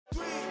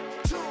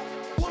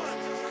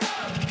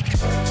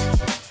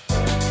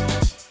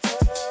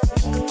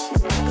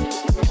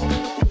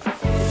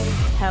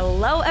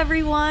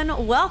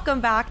everyone.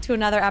 Welcome back to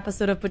another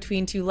episode of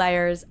Between Two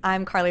Layers.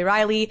 I'm Carly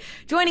Reilly.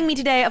 Joining me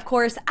today, of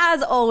course,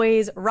 as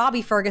always,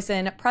 Robbie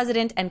Ferguson,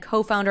 president and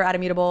co-founder at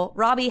Immutable.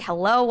 Robbie,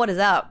 hello. What is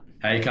up?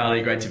 Hey,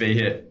 Carly. Great to be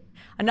here.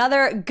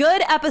 Another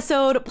good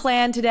episode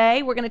planned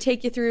today. We're going to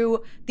take you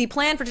through the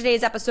plan for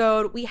today's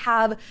episode. We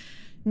have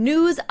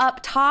news up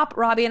top.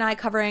 Robbie and I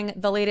covering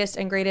the latest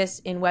and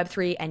greatest in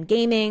Web3 and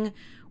gaming.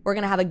 We're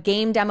going to have a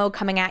game demo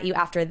coming at you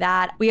after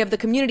that. We have the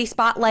community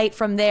spotlight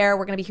from there.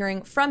 We're going to be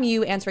hearing from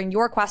you, answering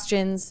your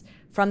questions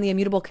from the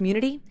Immutable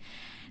community.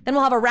 Then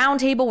we'll have a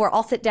roundtable where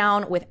I'll sit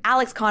down with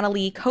Alex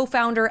Connolly,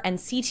 co-founder and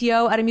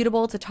CTO at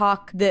Immutable, to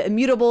talk the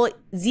Immutable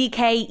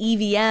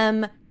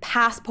zkEVM,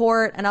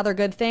 Passport, and other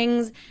good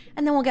things.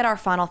 And then we'll get our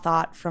final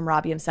thought from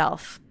Robbie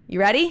himself. You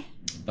ready?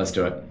 Let's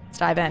do it. Let's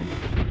dive in.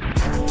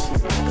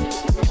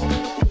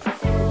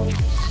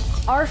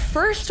 Our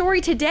first story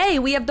today,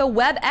 we have the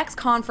WebX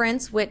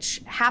conference,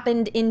 which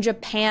happened in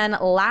Japan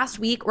last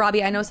week.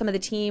 Robbie, I know some of the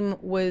team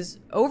was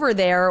over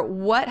there.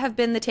 What have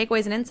been the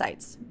takeaways and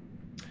insights?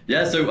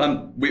 Yeah,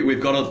 so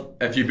we've got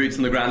a few boots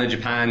on the ground in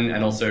Japan,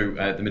 and also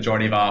the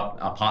majority of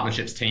our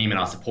partnerships team and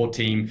our support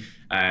team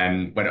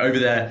went over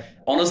there.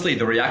 Honestly,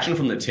 the reaction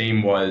from the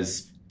team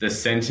was the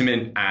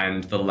sentiment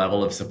and the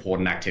level of support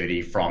and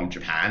activity from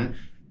Japan,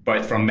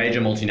 both from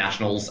major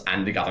multinationals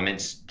and the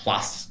government,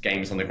 plus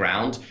games on the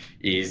ground,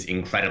 is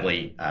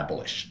incredibly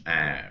bullish.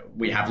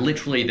 We have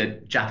literally the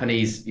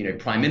Japanese,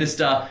 Prime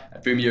Minister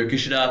Fumio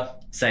Kishida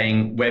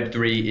saying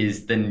Web3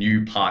 is the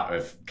new part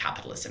of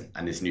capitalism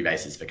and this new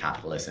basis for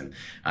capitalism.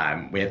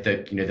 We have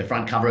the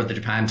front cover of the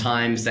Japan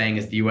Times saying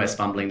it's the US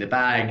fumbling the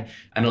bag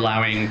and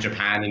allowing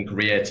Japan and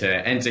Korea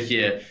to enter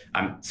here.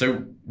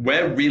 So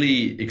we're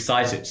really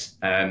excited.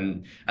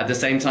 At the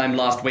same time,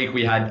 last week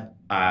we had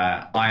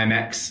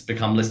IMX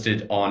become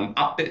listed on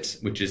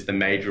Upbit, which is the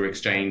major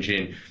exchange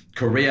in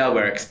Korea.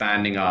 We're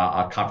expanding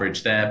our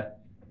coverage there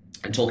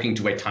and talking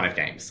to a ton of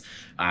games.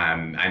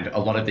 And a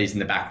lot of these in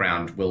the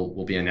background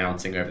we'll be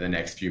announcing over the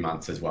next few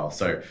months as well.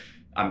 So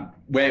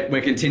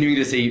we're continuing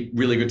to see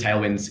really good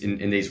tailwinds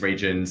in these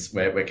regions.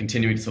 We're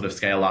continuing to sort of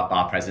scale up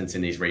our presence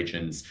in these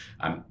regions.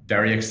 I'm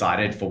very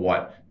excited for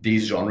what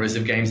these genres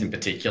of games in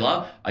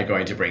particular are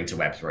going to bring to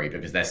Web3,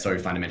 because they're so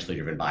fundamentally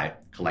driven by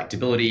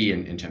collectability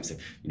in terms of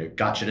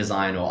gacha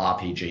design or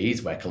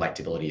RPGs, where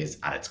collectability is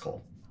at its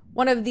core.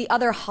 One of the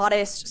other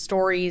hottest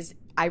stories,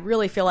 I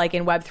really feel like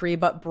in Web3,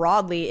 but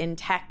broadly in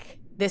tech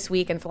this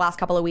week and for the last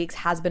couple of weeks,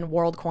 has been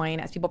Worldcoin.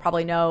 As people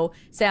probably know,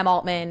 Sam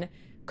Altman,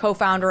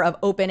 co-founder of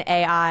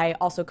OpenAI,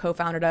 also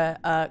co-founded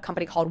a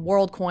company called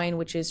Worldcoin,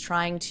 which is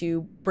trying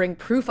to bring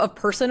proof of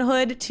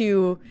personhood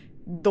to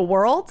the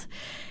world.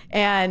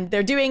 And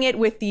they're doing it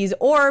with these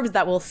orbs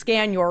that will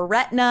scan your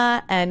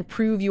retina and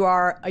prove you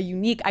are a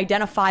unique,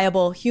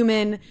 identifiable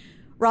human.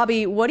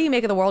 Robbie, what do you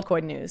make of the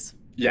Worldcoin news?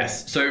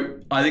 Yes, so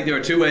I think there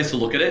are two ways to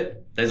look at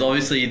it. There's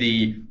obviously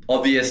the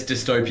obvious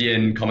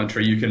dystopian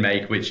commentary you can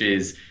make, which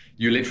is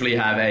you literally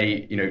have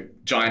a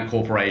giant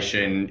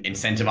corporation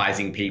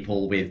incentivizing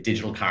people with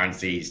digital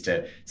currencies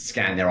to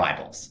scan their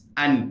eyeballs.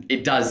 And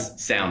it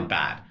does sound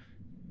bad.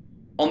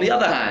 On the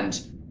other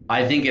hand,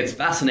 I think it's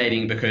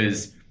fascinating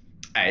because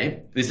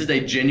A, this is a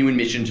genuine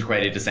mission to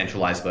create a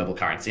decentralized global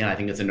currency, and I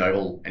think it's a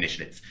noble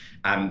initiative.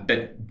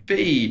 But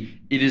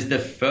B, it is the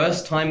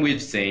first time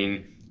we've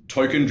seen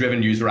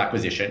token-driven user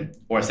acquisition,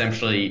 or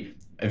essentially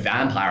a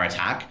vampire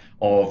attack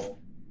of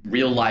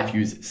real-life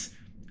users.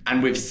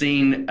 And we've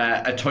seen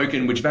a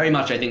token which very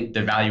much, I think,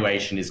 the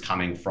valuation is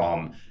coming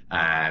from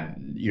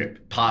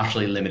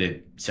partially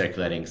limited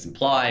circulating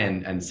supply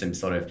and some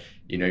sort of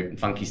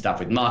funky stuff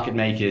with market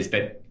makers,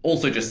 but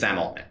also just Sam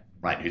Altman,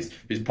 right,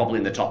 who's probably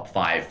in the top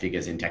 5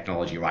 figures in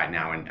technology right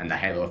now, and the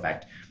halo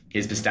effect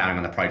is bestowing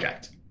on the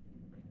project.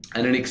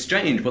 And in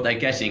exchange, what they're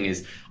getting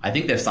is, I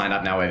think they've signed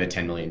up now over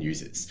 10 million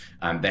users.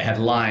 They had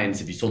lines,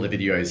 if you saw the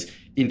videos,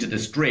 into the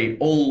street,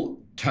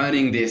 all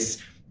turning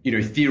this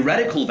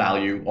theoretical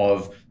value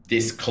of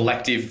this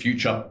collective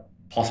future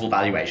possible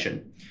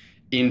valuation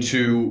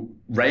into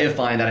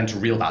reifying that into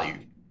real value,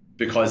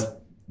 because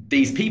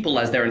these people,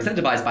 as they're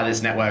incentivized by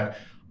this network,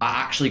 are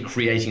actually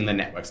creating the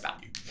network's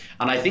value.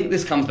 And I think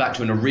this comes back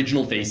to an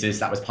original thesis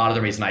that was part of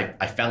the reason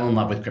I fell in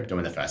love with crypto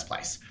in the first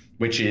place,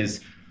 which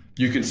is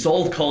you can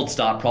solve cold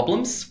start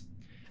problems,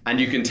 and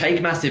you can take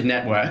massive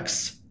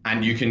networks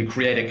and you can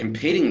create a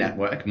competing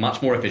network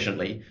much more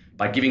efficiently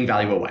by giving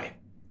value away.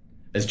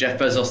 As Jeff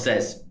Bezos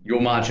says, your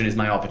margin is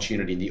my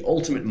opportunity. The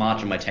ultimate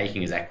margin by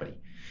taking is equity.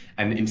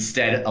 And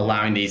instead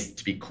allowing these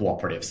to be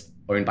cooperatives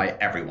owned by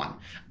everyone.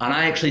 And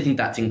I actually think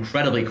that's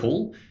incredibly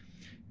cool.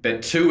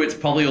 But 2, it's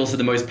probably also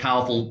the most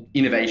powerful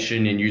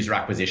innovation in user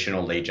acquisition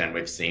or lead gen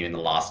we've seen in the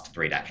last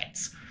 3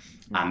 decades.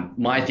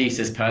 My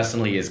thesis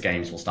personally is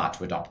games will start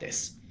to adopt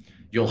this.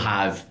 You'll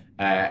have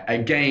a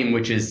game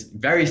which is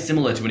very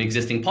similar to an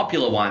existing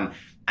popular one,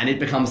 and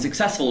it becomes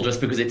successful just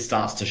because it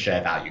starts to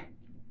share value.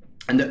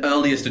 And the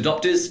earliest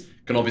adopters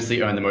can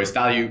obviously earn the most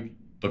value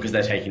because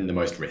they're taking the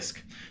most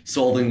risk,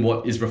 solving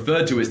what is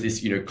referred to as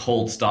this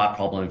cold start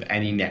problem of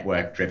any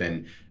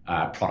network-driven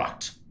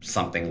product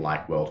something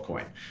like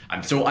Worldcoin.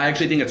 So I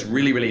actually think it's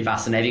really, really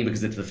fascinating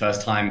because it's the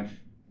first time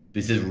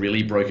this is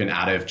really broken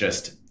out of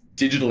just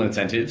digital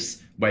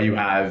incentives where you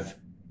have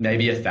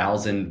maybe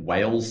 1,000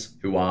 whales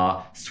who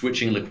are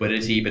switching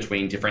liquidity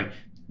between different,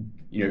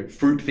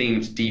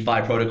 fruit-themed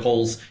DeFi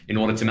protocols in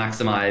order to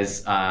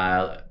maximize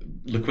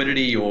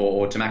liquidity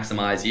or to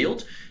maximize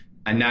yield.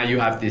 And now you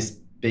have this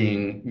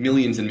being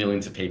millions and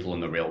millions of people in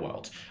the real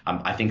world.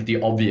 I think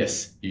the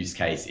obvious use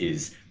case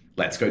is,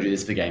 let's go do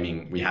this for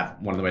gaming. We have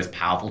one of the most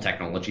powerful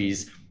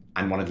technologies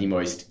and one of the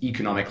most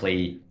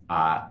economically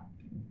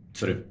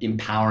sort of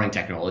empowering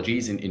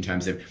technologies in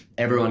terms of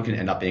everyone can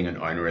end up being an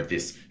owner of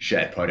this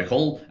shared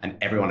protocol and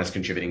everyone is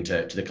contributing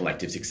to the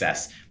collective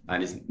success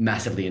and is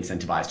massively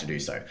incentivized to do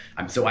so.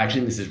 So I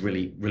actually think this is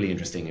really, really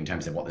interesting in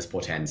terms of what this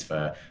portends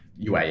for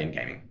UA and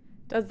gaming.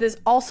 Does this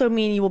also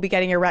mean you will be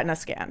getting your retina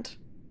scanned?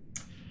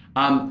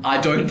 I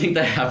don't think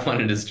they have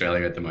one in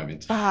Australia at the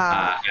moment.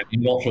 I'm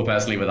not sure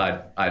personally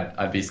whether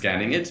I'd be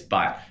scanning it,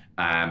 but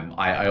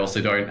I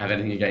also don't have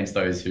anything against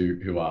those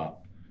who are.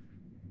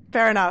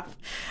 Fair enough.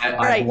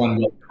 I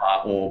one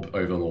orb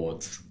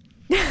overlords.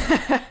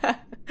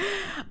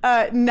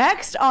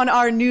 Next on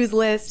our news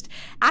list,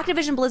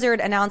 Activision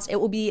Blizzard announced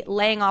it will be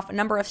laying off a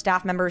number of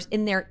staff members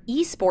in their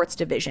esports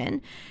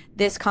division.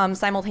 This comes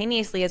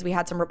simultaneously as we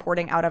had some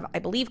reporting out of, I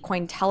believe,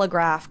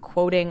 Cointelegraph,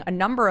 quoting a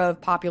number of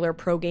popular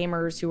pro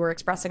gamers who were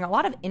expressing a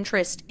lot of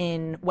interest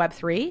in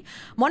Web3.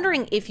 I'm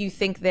wondering if you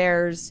think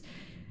there's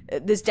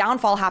this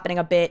downfall happening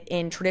a bit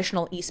in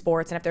traditional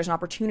esports and if there's an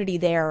opportunity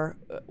there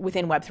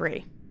within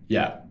Web3.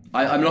 Yeah,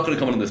 I'm not going to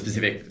comment on the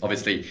specific,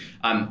 obviously.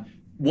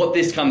 What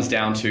this comes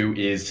down to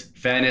is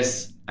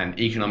fairness and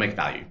economic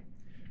value.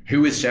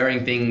 Who is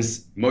sharing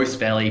things most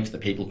fairly to the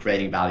people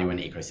creating value in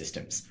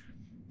ecosystems?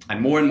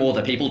 And more,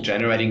 the people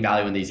generating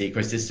value in these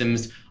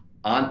ecosystems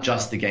aren't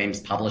just the game's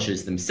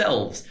publishers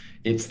themselves,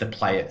 it's the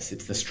players,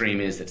 it's the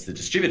streamers, it's the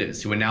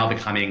distributors who are now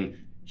becoming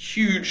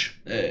huge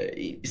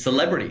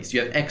celebrities.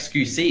 You have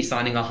XQC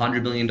signing a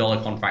 $100 million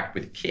contract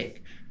with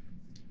Kick.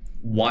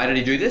 Why did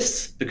he do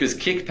this? Because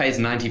Kick pays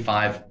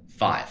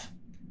 95.5.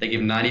 They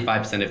give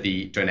 95% of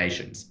the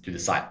donations to the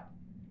site.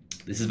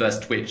 This is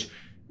versus Twitch,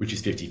 which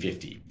is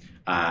 50-50,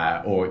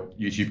 or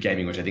YouTube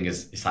Gaming, which I think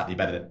is slightly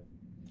better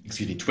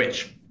than,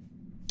 Twitch.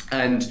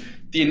 And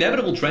the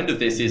inevitable trend of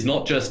this is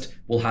not just,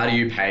 well, how do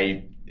you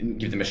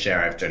give them a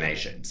share of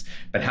donations,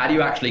 but how do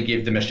you actually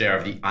give them a share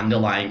of the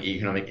underlying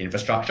economic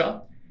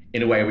infrastructure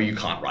in a way where you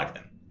can't rug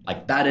them?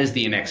 Like, that is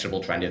the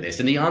inexorable trend of this.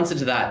 And the answer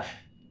to that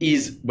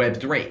is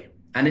Web3.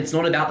 And it's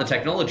not about the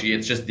technology,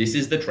 it's just this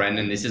is the trend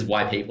and this is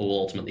why people will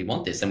ultimately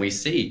want this. And we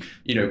see,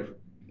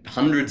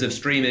 hundreds of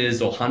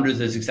streamers or hundreds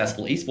of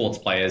successful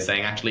esports players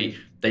saying actually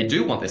they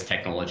do want this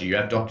technology. You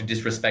have Dr.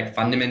 Disrespect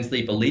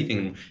fundamentally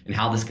believing in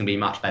how this can be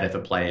much better for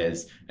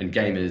players and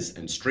gamers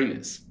and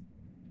streamers.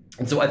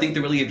 And so I think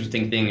the really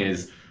interesting thing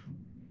is,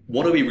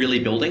 what are we really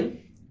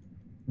building?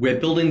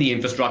 We're building the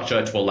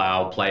infrastructure to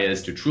allow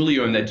players to truly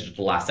own their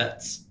digital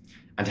assets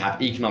and to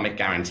have economic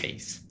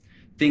guarantees.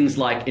 Things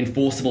like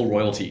enforceable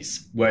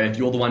royalties, where if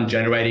you're the one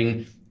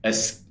generating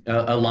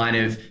a line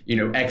of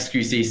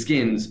XQC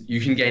skins,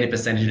 you can gain a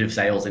percentage of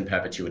sales in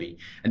perpetuity,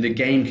 and the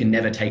game can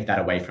never take that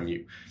away from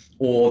you.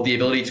 Or the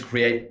ability to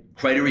create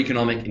greater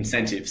economic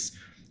incentives,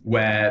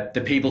 where the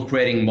people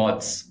creating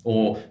mods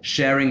or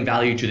sharing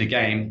value to the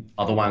game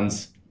are the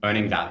ones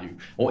earning value.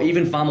 Or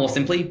even far more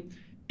simply,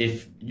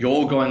 if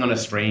you're going on a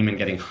stream and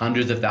getting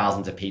hundreds of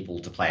thousands of people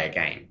to play a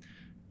game,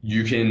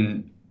 you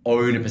can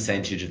own a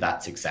percentage of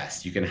that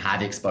success. You can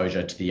have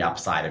exposure to the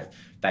upside of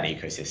that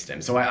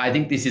ecosystem. So I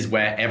think this is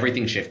where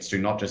everything shifts to,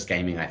 not just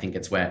gaming. I think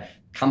it's where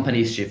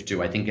companies shift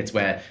to. I think it's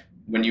where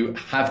when you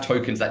have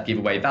tokens that give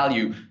away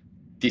value,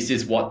 this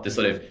is what the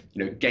sort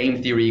of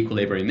game theory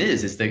equilibrium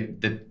is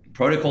the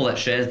protocol that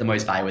shares the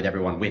most value with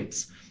everyone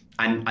wins.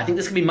 And I think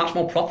this can be much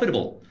more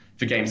profitable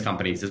for games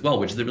companies as well,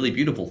 which is a really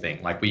beautiful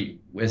thing. Like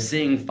we're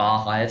seeing far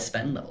higher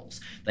spend levels.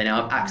 They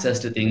now have access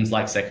to things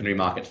like secondary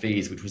market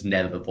fees, which was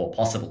never before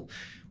possible.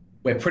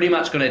 We're pretty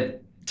much going to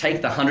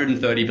take the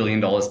 $130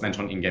 billion spent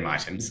on in-game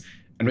items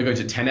and we're going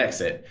to 10x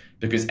it,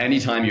 because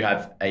anytime you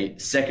have a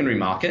secondary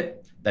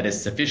market that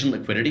has sufficient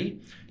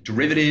liquidity,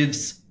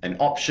 derivatives and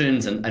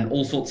options and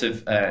all sorts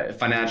of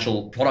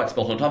financial products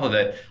built on top of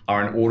it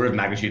are an order of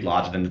magnitude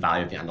larger than the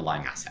value of the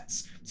underlying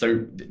assets.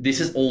 So this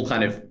is all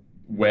kind of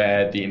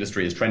where the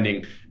industry is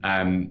trending.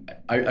 I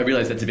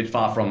realize that's a bit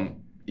far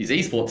from is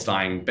esports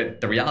dying, but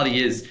the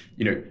reality is,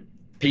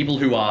 people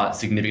who are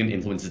significant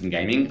influencers in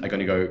gaming are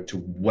going to go to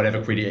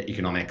whatever creative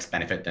economics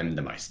benefit them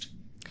the most.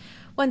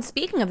 When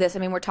speaking of this,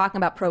 we're talking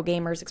about pro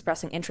gamers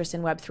expressing interest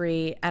in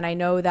Web3, and I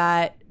know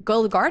that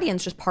Gold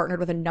Guardians just partnered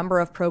with a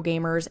number of pro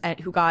gamers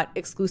who got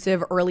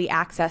exclusive early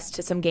access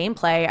to some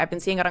gameplay. I've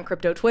been seeing it on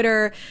crypto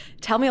Twitter.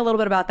 Tell me a little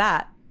bit about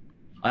that.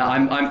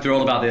 I'm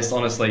thrilled about this,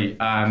 honestly.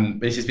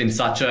 This has been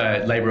such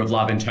a labor of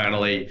love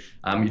internally.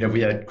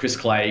 We had Chris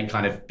Clay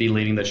kind of be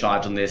leading the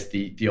charge on this,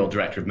 the old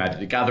director of Magic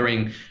the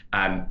Gathering.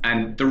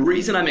 And the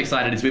reason I'm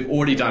excited is we've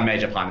already done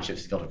major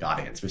partnerships with Guild of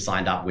Guardians. We've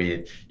signed up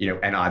with,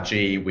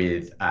 NRG,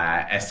 with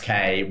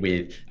SK,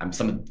 with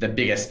some of the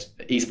biggest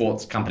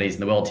esports companies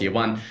in the world, tier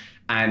one.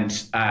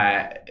 And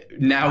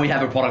now we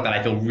have a product that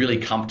I feel really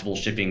comfortable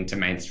shipping to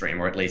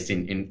mainstream, or at least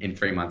in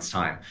 3 months'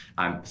 time.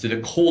 So the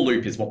core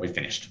loop is what we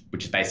finished,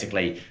 which is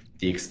basically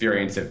the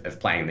experience of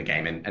playing the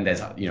game. And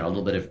there's a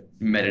little bit of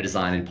meta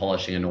design and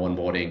polishing and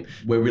onboarding.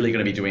 We're really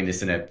going to be doing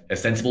this in a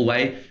sensible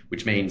way,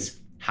 which means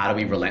how do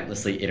we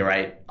relentlessly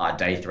iterate our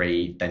day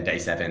 3, then day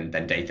 7,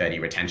 then day 30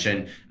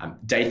 retention?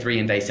 Day 3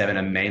 and day 7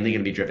 are mainly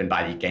going to be driven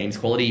by the game's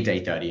quality.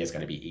 Day 30 is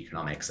going to be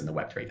economics and the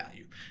Web3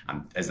 value,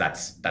 as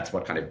that's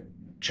what kind of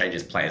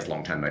changes players'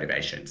 long-term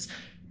motivations.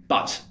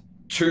 But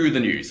to the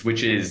news,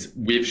 which is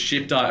we've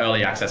shipped our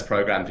early access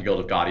program for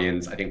Guild of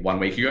Guardians, I think 1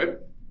 week ago,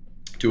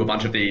 to a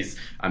bunch of these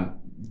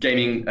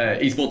gaming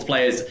esports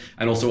players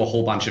and also a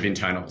whole bunch of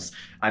internals.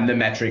 And the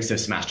metrics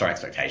have smashed our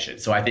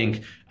expectations. So I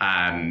think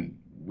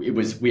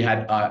we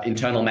had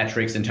internal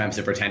metrics in terms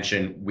of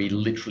retention. We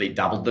literally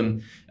doubled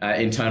them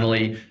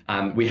internally.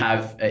 We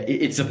have,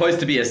 it's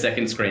supposed to be a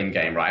second screen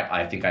game, right?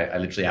 I think I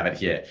literally have it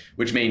here,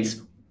 which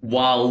means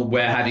while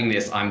we're having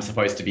this, I'm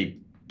supposed to be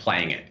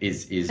playing it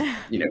is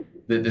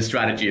the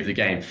strategy of the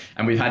game.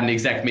 And we've had an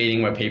exec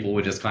meeting where people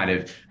were just kind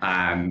of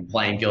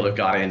playing Guild of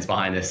Guardians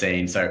behind the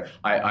scenes. So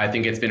I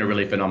think it's been a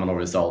really phenomenal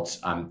result.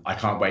 I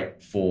can't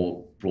wait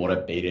for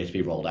broader beta to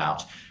be rolled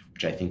out,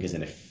 which I think is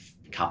in a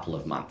couple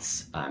of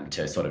months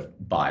to sort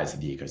of buyers of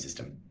the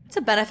ecosystem. It's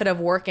a benefit of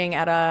working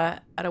at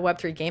a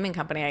Web3 gaming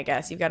company, I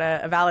guess. You've got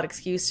a valid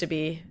excuse to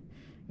be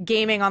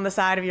gaming on the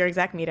side of your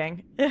exec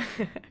meeting.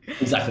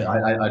 Exactly.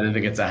 I don't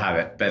think it's a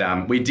habit,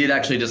 but we did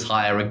actually just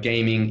hire a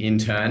gaming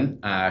intern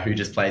who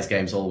just plays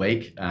games all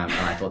week. And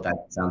I thought that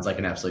sounds like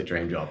an absolute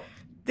dream job.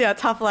 Yeah,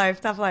 tough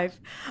life.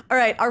 All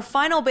right, our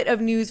final bit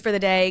of news for the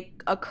day.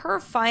 A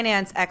Curve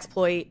Finance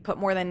exploit put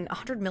more than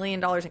 $100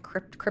 million in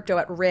crypto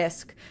at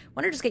risk. I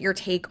want to just get your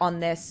take on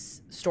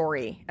this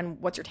story, and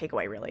what's your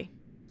takeaway, really?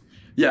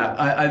 Yeah,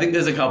 I think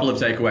there's a couple of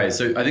takeaways.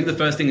 So I think the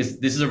first thing is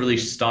this is a really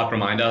stark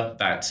reminder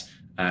that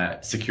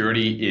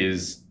security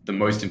is the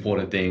most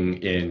important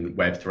thing in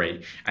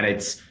Web3.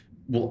 And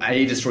will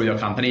destroy your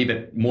company,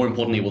 but more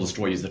importantly, it will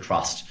destroy user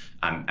trust.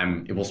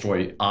 And it will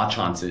destroy our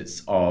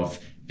chances of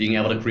being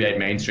able to create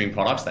mainstream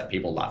products that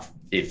people love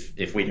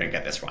if we don't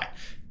get this right.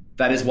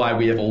 That is why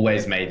we have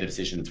always made the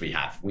decisions we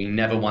have. We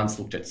never once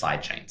looked at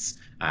sidechains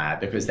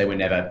because they were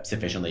never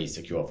sufficiently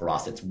secure for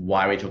us. It's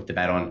why we took the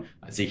bet on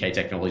zk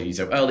technology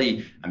so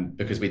early,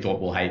 because we thought,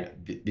 well, hey,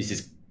 this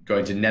is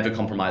going to never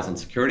compromise on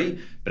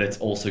security, but it's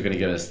also going to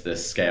give us the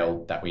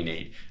scale that we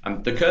need.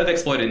 The Curve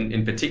exploit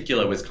in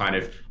particular was kind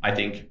of, I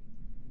think,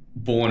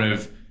 born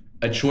of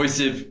a choice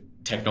of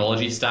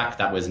technology stack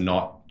that was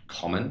not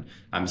common.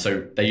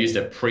 So they used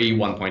a pre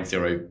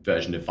 1.0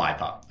 version of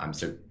Viper.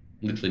 So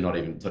literally not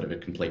even sort of a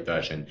complete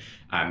version.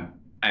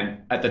 And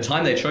at the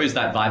time they chose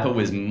that, Viper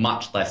was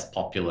much less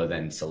popular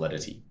than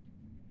Solidity.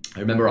 I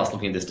remember us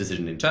looking at this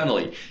decision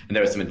internally, and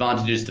there are some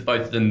advantages to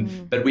both of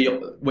them. But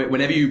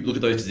whenever you look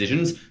at those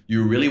decisions,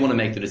 you really want to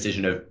make the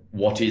decision of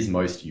what is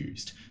most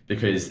used,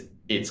 because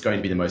it's going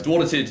to be the most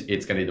audited,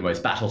 it's going to be the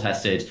most battle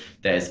tested.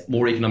 There's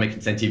more economic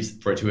incentives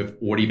for it to have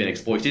already been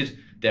exploited.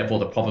 Therefore,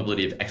 the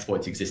probability of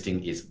exploits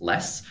existing is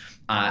less.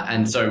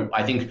 And so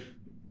I think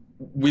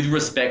with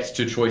respect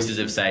to choices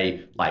of,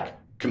 say, like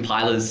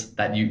compilers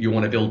that you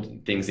want to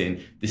build things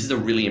in, this is a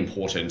really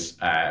important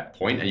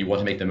point, and you want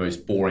to make the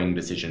most boring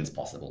decisions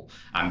possible.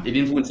 It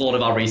influenced a lot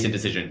of our recent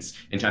decisions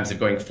in terms of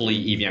going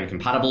fully EVM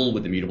compatible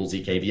with Immutable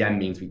zkEVM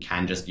means we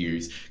can just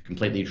use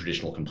completely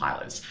traditional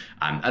compilers.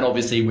 And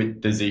obviously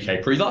with the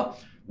zk prover,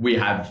 we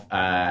have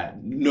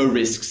no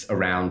risks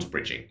around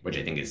bridging, which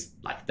I think is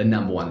like the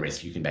 #1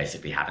 risk you can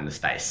basically have in the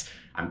space.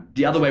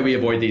 The other way we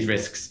avoid these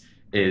risks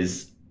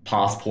is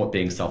Passport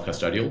being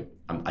self-custodial.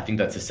 I think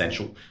that's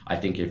essential. I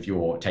think if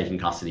you're taking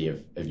custody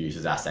of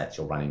users' assets,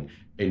 you're running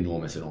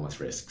enormous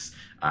risks.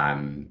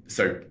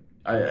 So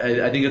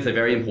I think it's a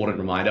very important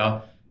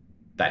reminder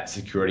that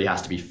security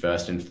has to be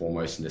first and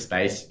foremost in the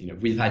space.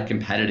 We've had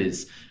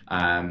competitors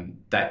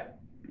that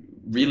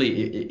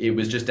really it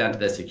was just down to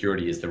their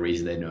security is the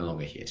reason they're no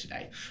longer here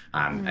today.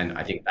 And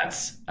I think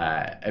that's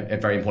a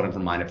very important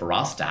reminder for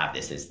us to have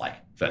this as like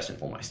first and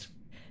foremost.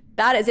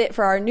 That is it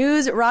for our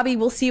news. Robbie,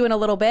 we'll see you in a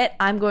little bit.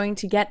 I'm going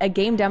to get a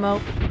game demo.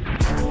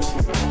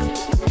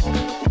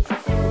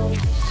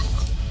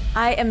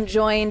 I am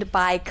joined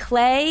by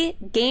Clay,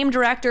 game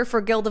director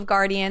for Guild of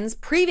Guardians,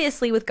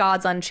 previously with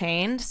Gods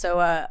Unchained, so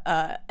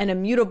an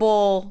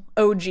immutable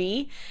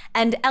OG,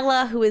 and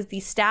Ella, who is the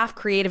staff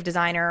creative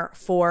designer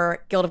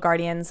for Guild of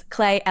Guardians.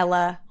 Clay,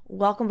 Ella,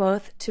 welcome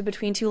both to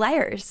Between Two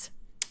Layers.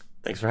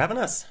 Thanks for having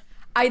us.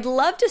 I'd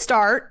love to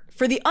start,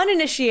 for the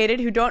uninitiated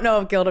who don't know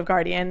of Guild of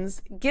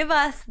Guardians, give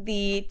us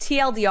the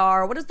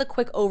TLDR. What is the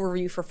quick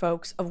overview for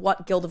folks of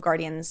what Guild of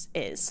Guardians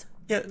is?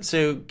 Yeah,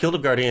 so Guild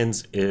of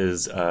Guardians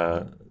is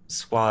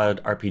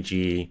squad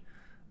RPG.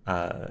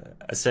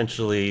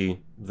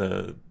 Essentially,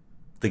 the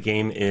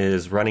game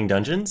is running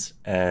dungeons,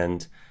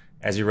 and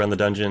as you run the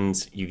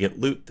dungeons, you get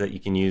loot that you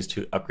can use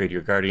to upgrade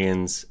your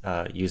guardians,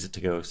 use it to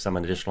go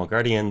summon additional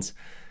guardians.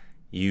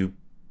 You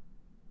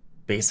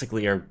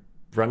basically are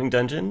running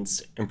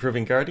dungeons,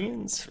 improving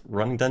guardians,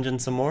 running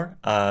dungeons some more,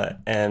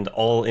 and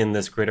all in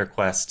this greater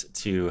quest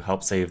to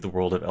help save the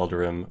world of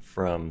Eldarim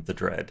from the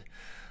Dread.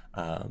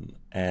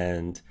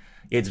 And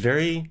it's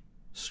very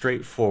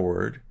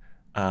straightforward,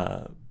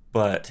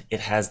 but it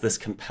has this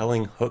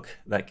compelling hook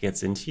that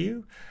gets into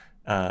you.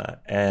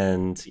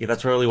 And yeah,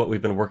 that's really what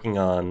we've been working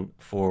on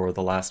for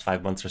the last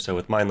 5 months or so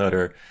with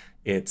MindLoader.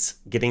 It's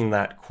getting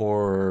that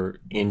core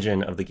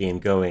engine of the game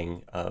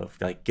going, of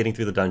like getting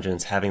through the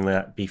dungeons, having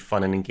that be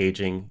fun and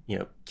engaging,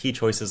 key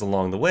choices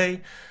along the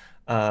way,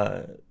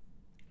 and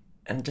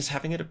just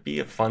having it be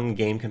a fun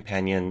game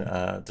companion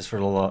to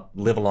sort of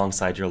live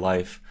alongside your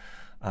life.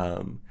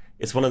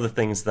 It's one of the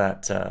things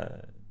that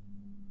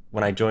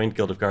when I joined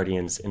Guild of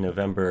Guardians in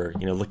November,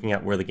 looking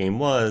at where the game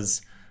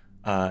was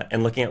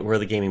and looking at where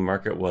the gaming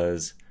market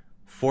was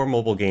for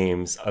mobile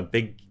games, a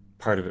big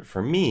part of it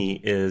for me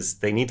is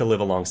they need to live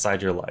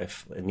alongside your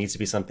life. It needs to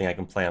be something I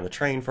can play on the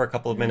train for a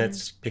couple of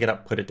minutes, pick it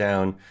up, put it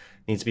down.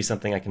 It needs to be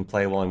something I can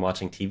play while I'm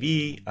watching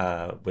TV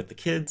with the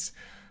kids.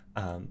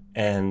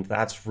 And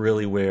that's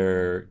really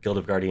where Guild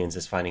of Guardians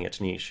is finding its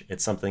niche.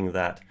 It's something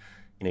that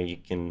you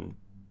can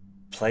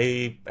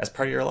play as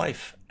part of your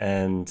life,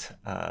 and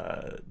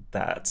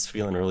that's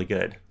feeling really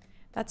good.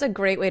 That's a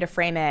great way to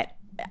frame it.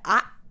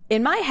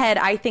 In my head,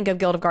 I think of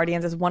Guild of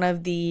Guardians as one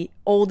of the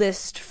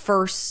oldest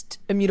first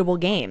Immutable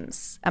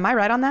games. Am I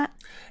right on that?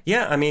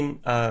 Yeah, I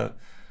mean, I've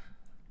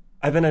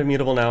been at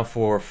Immutable now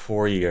for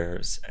 4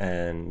 years,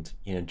 and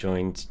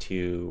joined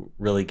to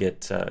really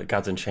get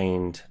Gods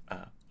Unchained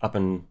up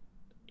and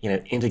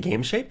into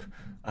game shape.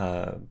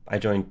 I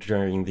joined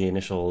during the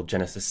initial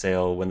Genesis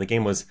sale when the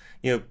game was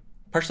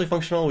partially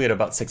functional. We had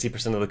about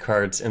 60% of the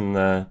cards in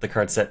the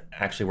card set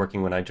actually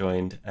working when I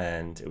joined,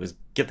 and it was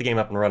get the game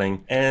up and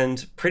running.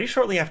 And pretty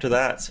shortly after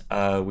that,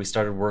 we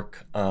started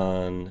work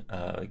on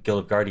Guild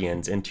of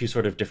Guardians in two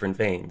sort of different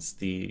veins.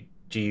 The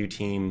GU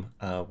team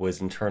was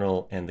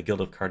internal, and the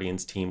Guild of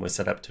Guardians team was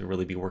set up to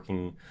really be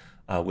working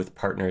with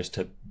partners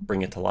to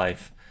bring it to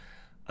life.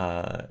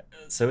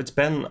 So it's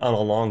been on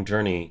a long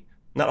journey.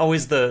 Not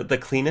always the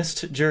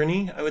cleanest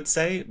journey, I would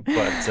say,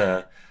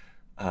 but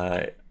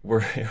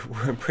we're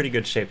in pretty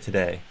good shape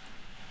today.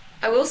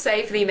 I will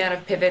say, for the amount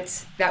of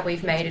pivots that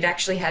we've made, it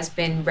actually has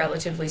been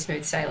relatively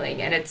smooth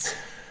sailing, and it's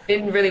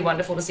been really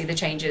wonderful to see the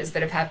changes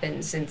that have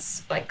happened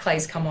since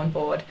Clay's come on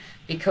board,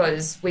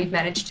 because we've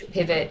managed to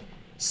pivot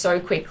so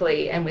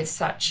quickly and with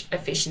such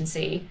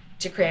efficiency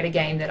to create a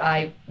game that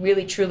I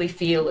really truly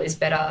feel is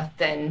better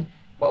than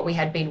what we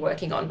had been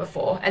working on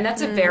before. And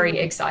that's a very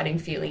exciting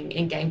feeling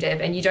in game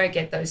dev, and you don't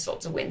get those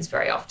sorts of wins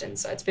very often,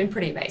 so it's been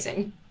pretty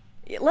amazing.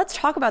 Let's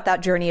talk about that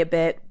journey a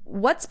bit.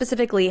 What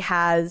specifically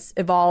has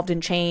evolved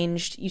and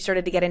changed? You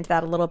started to get into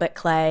that a little bit,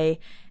 Clay.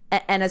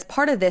 And as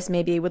part of this,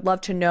 maybe would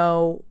love to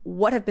know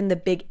what have been the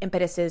big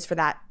impetuses for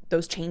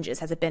those changes.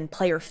 Has it been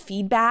player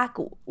feedback?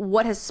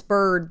 What has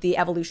spurred the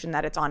evolution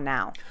that it's on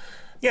now?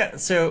 Yeah,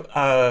 so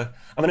I'm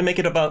going to make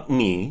it about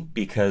me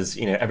because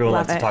everyone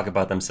likes to talk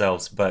about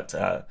themselves. But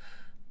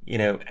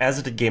as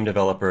a game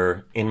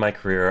developer in my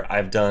career,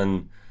 I've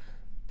done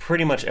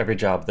pretty much every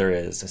job there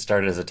is. I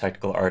started as a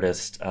technical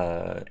artist,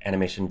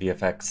 animation,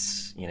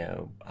 VFX.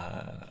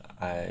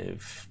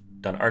 I've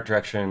done art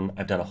direction.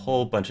 I've done a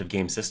whole bunch of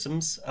game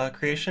systems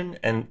creation,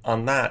 and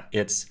on that,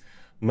 it's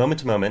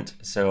moment to moment.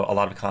 So a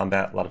lot of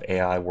combat, a lot of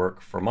AI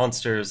work for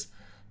monsters,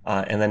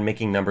 and then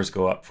making numbers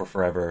go up for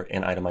forever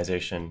in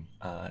itemization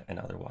and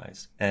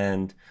otherwise.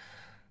 And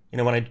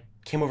when I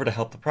came over to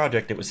help the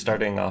project, it was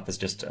starting off as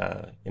just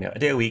a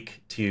day a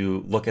week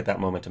to look at that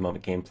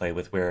moment-to-moment gameplay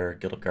with where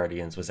Guild of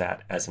Guardians was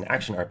at as an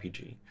action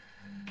RPG,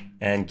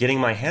 and getting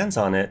my hands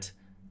on it.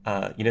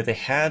 They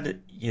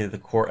had the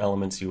core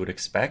elements you would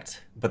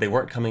expect, but they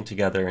weren't coming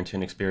together into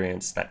an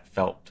experience that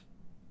felt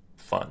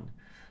fun.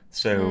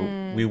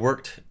 So we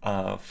worked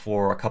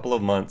for a couple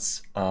of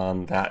months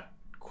on that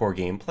core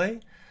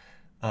gameplay,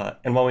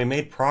 and while we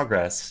made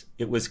progress,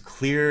 it was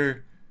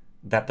clear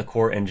that the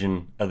core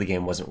engine of the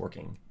game wasn't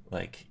working.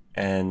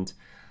 And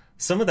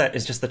some of that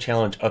is just the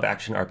challenge of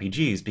action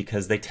RPGs,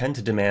 because they tend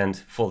to demand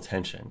full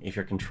attention. If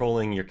you're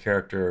controlling your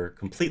character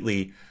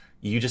completely,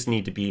 you just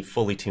need to be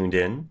fully tuned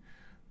in.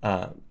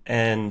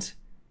 And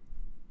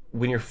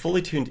when you're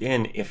fully tuned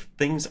in, if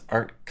things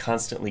aren't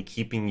constantly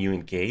keeping you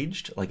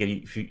engaged,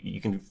 if you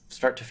can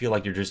start to feel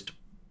like you're just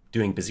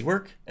doing busy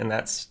work, and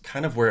that's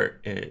kind of where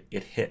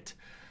it hit.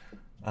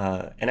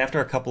 And after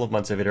a couple of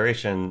months of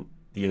iteration,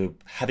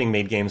 having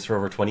made games for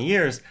over 20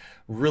 years,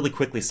 really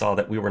quickly saw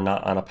that we were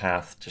not on a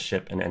path to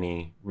ship in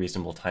any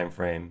reasonable time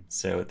frame.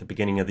 So at the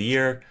beginning of the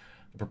year,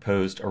 I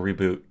proposed a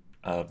reboot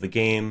of the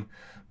game.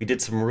 We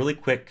did some really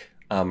quick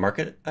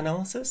market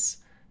analysis,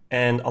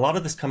 and a lot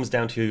of this comes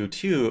down to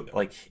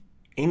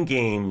in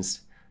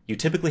games, you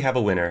typically have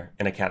a winner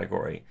in a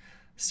category.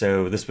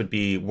 So this would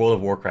be World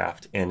of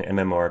Warcraft and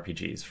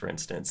MMORPGs, for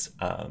instance.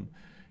 And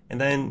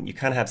then you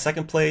kind of have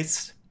second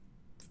place,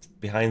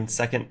 behind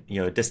second,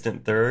 a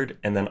distant third,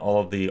 and then all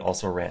of the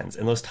also rans.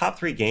 And those top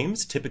 3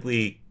 games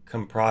typically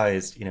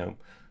comprised,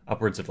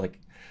 upwards of like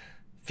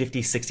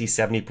 50, 60,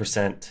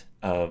 70%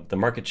 of the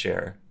market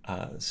share.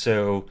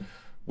 So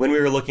when we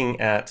were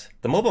looking at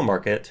the mobile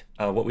market,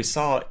 what we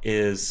saw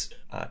is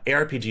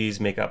ARPGs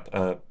make up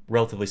a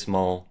relatively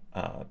small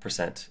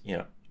percent,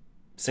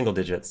 single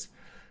digits.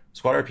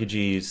 Squad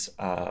RPGs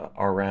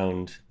are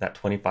around that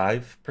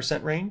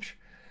 25% range.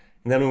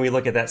 And then when we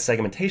look at that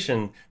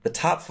segmentation, the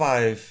top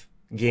 5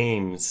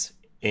 games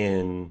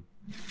in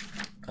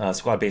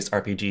squad-based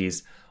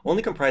RPGs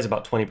only comprise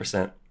about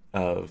 20%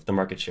 of the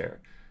market share,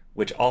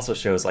 which also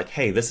shows like,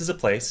 hey, this is a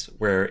place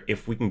where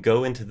if we can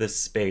go into this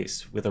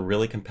space with a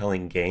really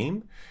compelling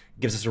game,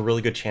 it gives us a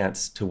really good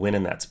chance to win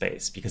in that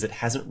space because it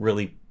hasn't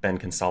really been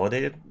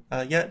consolidated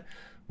yet.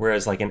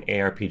 Whereas like in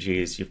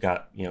ARPGs, you've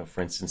got,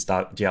 for instance,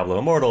 Diablo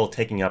Immortal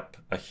taking up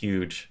a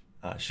huge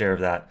share of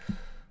that.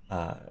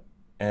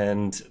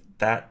 And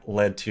that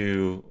led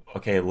to,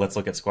 okay, let's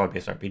look at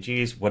squad-based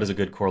RPGs. What is a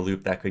good core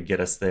loop that could get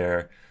us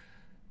there?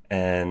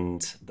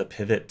 And the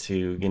pivot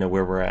to,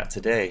 where we're at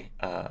today,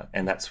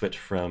 and that switch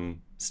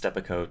from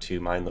Stepico to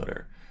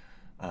MindLoader.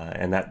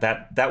 And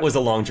that was a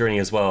long journey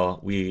as well.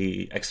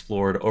 We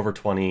explored over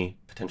 20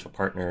 potential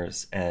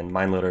partners, and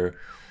MindLoader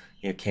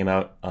came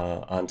out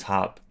on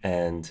top.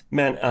 And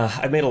man,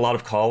 I've made a lot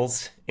of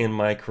calls in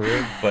my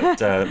career,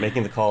 but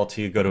making the call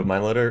to go to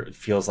MindLoader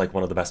feels like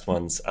one of the best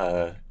ones.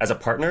 As a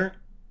partner,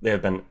 they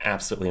have been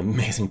absolutely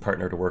amazing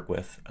partner to work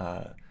with,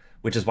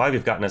 which is why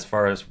we've gotten as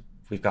far as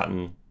we've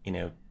gotten.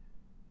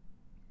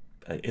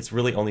 It's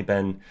really only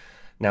been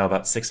now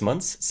about 6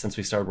 months since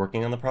we started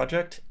working on the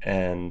project,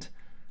 and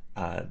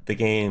the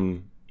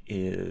game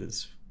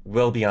is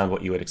well beyond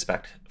what you would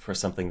expect for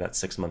something that's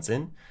 6 months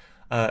in.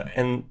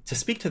 And to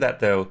speak to that,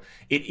 though,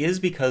 it is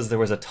because there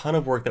was a ton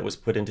of work that was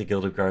put into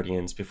Guild of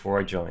Guardians before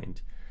I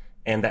joined,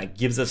 and that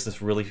gives us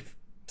this really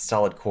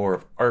solid core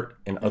of art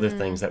and other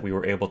things that we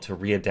were able to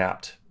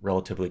readapt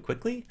relatively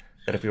quickly,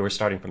 that if we were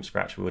starting from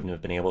scratch, we wouldn't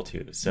have been able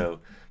to. So,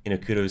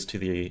 kudos to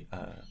the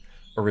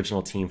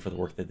original team for the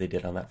work that they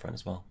did on that front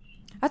as well.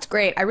 That's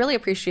great. I really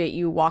appreciate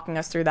you walking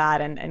us through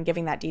that and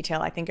giving that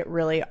detail. I think it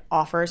really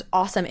offers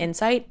awesome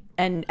insight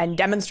and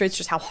demonstrates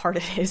just how hard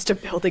it is to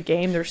build a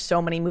game. There's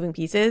so many moving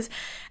pieces.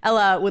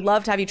 Ella, would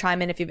love to have you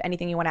chime in if you have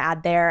anything you want to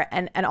add there.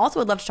 And also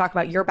would love to talk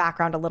about your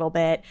background a little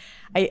bit.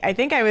 I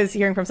think I was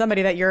hearing from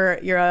somebody that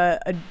you're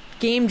a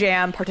game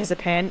jam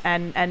participant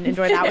and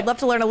enjoy that. Would love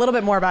to learn a little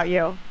bit more about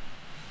you.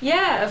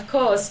 Yeah, of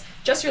course.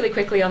 Just really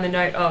quickly on the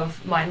note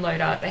of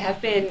MindLoader, they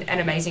have been an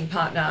amazing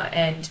partner,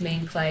 and me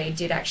and Clay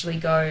did actually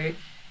go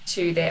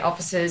to their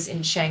offices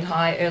in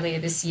Shanghai earlier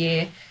this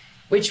year,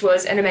 which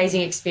was an amazing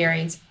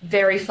experience,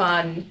 very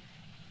fun.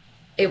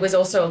 It was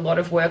also a lot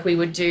of work. We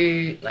would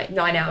do like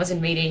 9 hours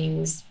in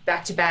meetings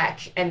back to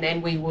back, and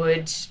then we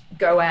would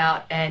go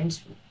out and,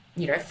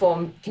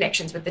 form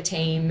connections with the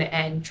team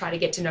and try to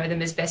get to know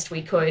them as best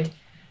we could,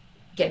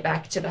 get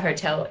back to the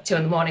hotel at 2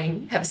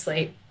 a.m, have a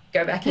sleep,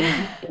 go back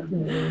in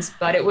meetings.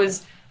 But it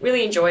was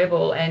really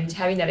enjoyable, and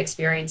having that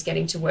experience,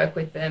 getting to work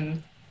with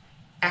them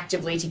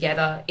actively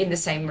together in the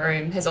same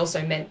room, has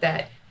also meant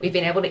that we've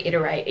been able to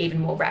iterate even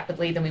more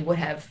rapidly than we would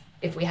have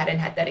if we hadn't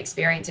had that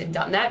experience and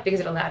done that, because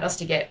it allowed us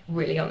to get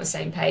really on the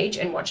same page,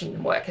 and watching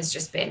them work has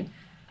just been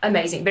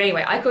amazing. But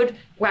anyway, I could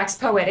wax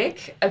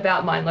poetic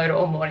about MindLoader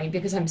all morning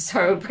because I'm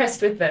so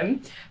impressed with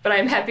them, but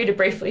I'm happy to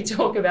briefly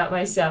talk about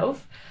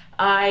myself.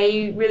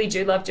 I really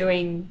do love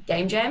doing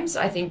game jams.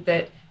 I think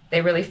that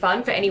they're really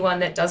fun. For anyone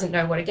that doesn't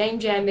know what a game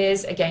jam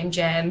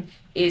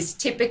is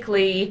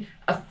typically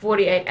a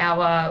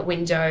 48-hour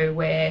window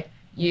where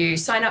you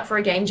sign up for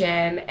a game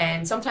jam,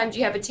 and sometimes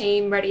you have a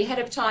team ready ahead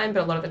of time,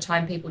 but a lot of the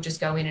time people just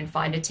go in and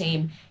find a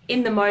team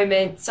in the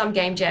moment. Some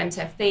game jams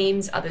have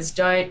themes, others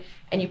don't,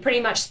 and you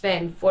pretty much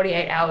spend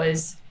 48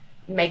 hours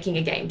making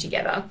a game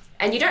together.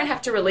 And you don't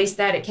have to release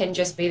that. It can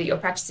just be that you're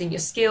practicing your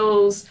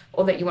skills,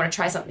 or that you want to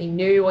try something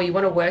new, or you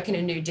want to work in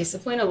a new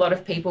discipline. A lot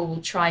of people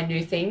will try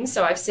new things.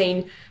 So I've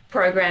seen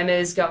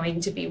programmers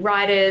going to be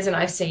writers, and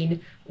I've seen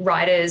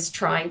writers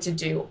trying to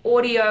do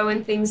audio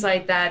and things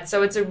like that.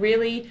 So it's a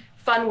really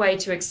fun way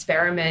to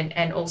experiment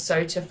and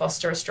also to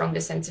foster a stronger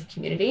sense of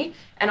community.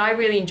 And I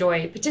really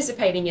enjoy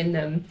participating in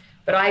them,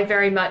 but I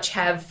very much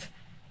have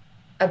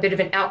a bit of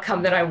an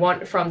outcome that I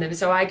want from them.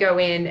 So I go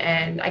in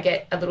and I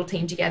get a little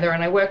team together,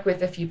 and I work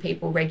with a few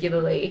people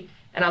regularly,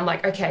 and I'm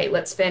like, okay,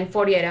 let's spend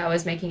 48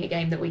 hours making a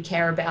game that we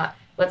care about.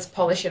 Let's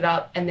polish it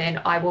up, and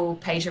then I will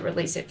pay to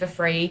release it for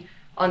free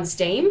on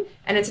Steam.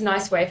 And it's a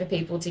nice way for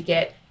people to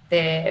get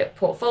their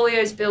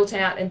portfolios built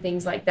out and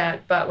things like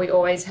that. But we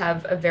always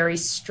have a very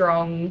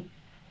strong,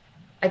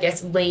 I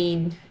guess,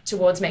 lean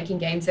towards making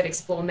games that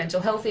explore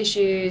mental health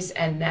issues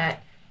and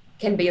that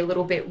can be a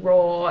little bit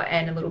raw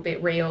and a little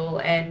bit real.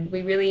 And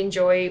we really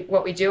enjoy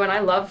what we do, and I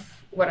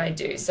love what I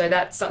do. So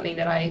that's something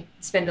that I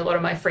spend a lot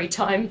of my free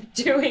time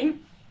doing.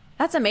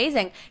 That's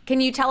amazing. Can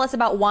you tell us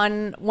about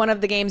one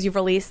of the games you've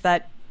released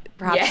that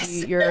perhaps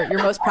Yes. you're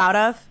most proud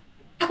of?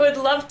 I would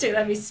love to.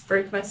 Let me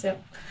spruik myself.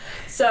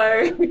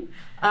 So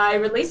I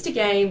released a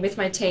game with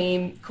my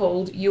team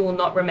called You Will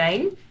Not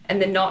Remain,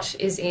 and the not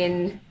is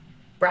in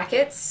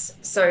brackets.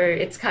 So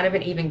it's kind of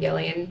an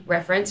Evangelion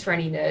reference for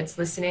any nerds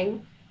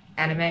listening,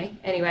 anime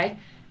anyway.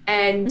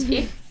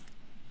 And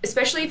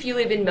especially if you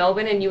live in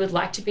Melbourne and you would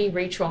like to be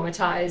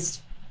re-traumatized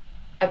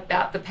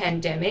about the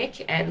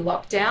pandemic and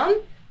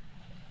lockdown,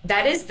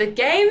 that is the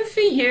game for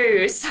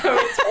you. So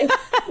it's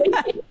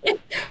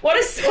what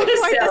a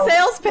Quite the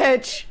sales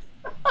pitch.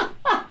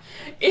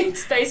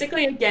 It's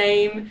basically a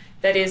game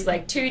that is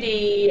like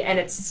 2D and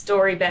it's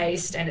story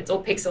based and it's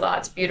all pixel art.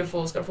 It's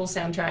beautiful. It's got a full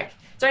soundtrack.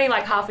 It's only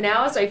like half an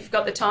hour, so if you've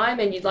got the time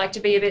and you'd like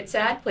to be a bit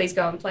sad, please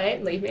go and play it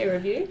and leave me a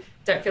review.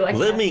 Don't feel like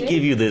Let me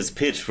give you this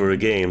pitch for a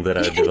game that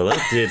I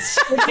developed. It's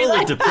full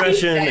of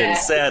depression and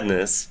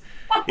sadness.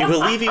 It will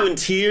leave you in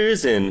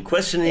tears and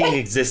questioning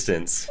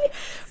existence.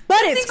 But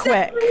it's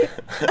quick.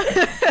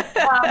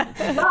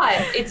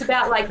 But it's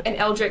about like an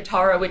eldritch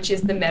horror, which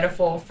is the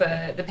metaphor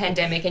for the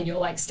pandemic, and you're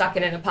like stuck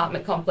in an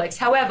apartment complex.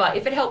 However,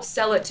 if it helps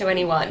sell it to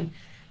anyone,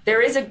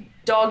 there is a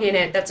dog in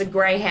it that's a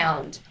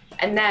greyhound,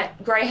 and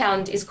that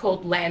greyhound is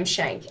called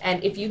Lambshank.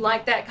 And if you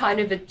like that kind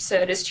of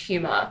absurdist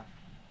humor,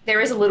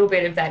 there is a little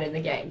bit of that in the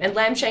game. And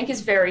Lambshank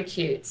is very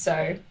cute,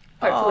 so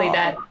hopefully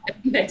that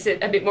makes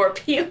it a bit more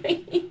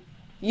appealing.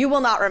 You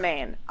Will Not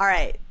Remain. All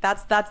right,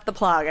 that's the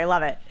plug. I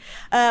love it.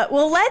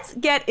 Well, let's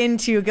get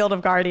into Guild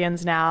of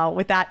Guardians now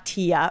with that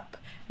tee up.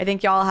 I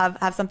think y'all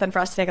have something for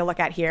us to take a look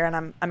at here,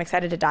 and I'm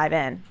excited to dive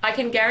in. I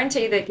can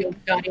guarantee that Guild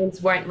of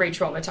Guardians won't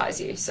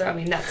re-traumatize you. So, I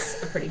mean,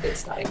 that's a pretty good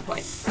starting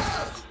point.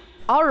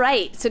 All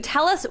right, so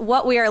tell us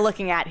what we are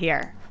looking at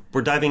here.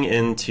 We're diving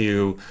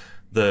into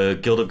the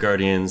Guild of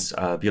Guardians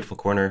Beautiful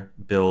Corner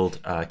build.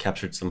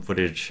 Captured some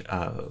footage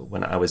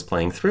when I was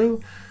playing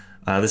through.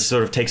 This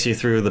sort of takes you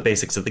through the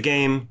basics of the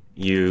game.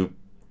 You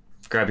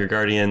grab your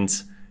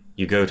guardians,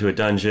 you go to a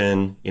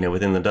dungeon.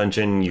 Within the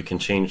dungeon, you can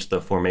change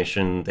the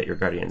formation that your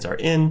guardians are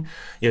in.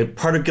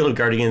 Part of Guild of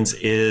Guardians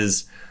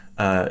is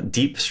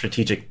deep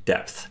strategic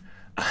depth.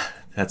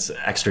 That's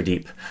extra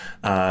deep.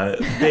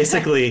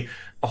 Basically,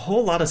 a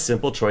whole lot of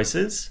simple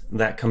choices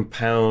that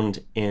compound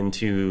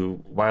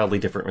into wildly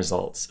different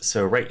results.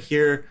 So right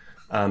here,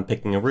 I'm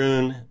picking a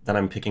rune, then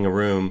I'm picking a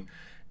room,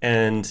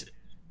 and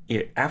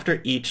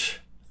after each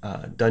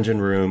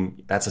dungeon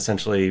room, that's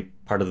essentially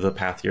part of the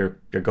path you're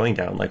going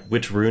down. Like,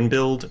 which rune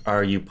build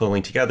are you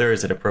pulling together?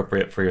 Is it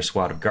appropriate for your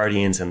squad of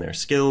guardians and their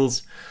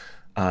skills?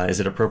 Is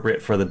it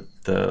appropriate for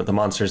the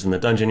monsters in the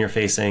dungeon you're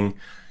facing?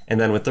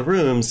 And then with the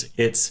rooms,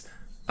 it's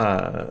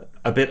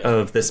a bit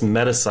of this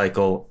meta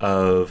cycle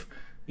of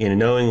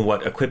knowing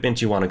what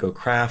equipment you want to go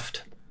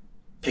craft,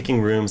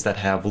 picking rooms that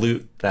have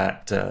loot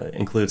that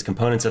includes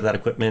components of that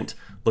equipment,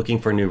 looking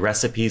for new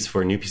recipes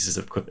for new pieces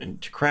of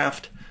equipment to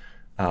craft,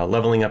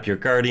 leveling up your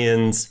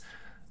guardians,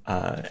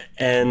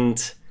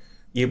 and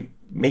you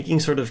making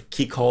sort of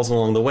key calls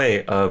along the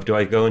way of, do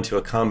I go into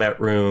a combat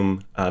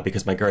room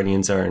because my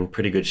guardians are in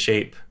pretty good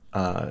shape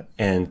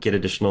and get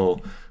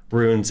additional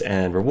runes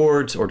and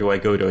rewards, or do I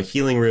go to a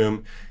healing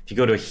room? If you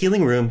go to a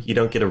healing room, you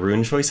don't get a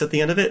rune choice at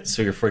the end of it,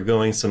 so you're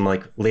foregoing some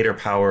like later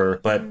power,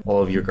 but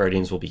all of your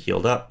guardians will be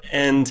healed up.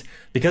 And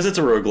because it's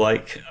a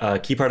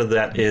roguelike, key part of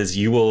that is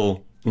you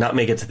will not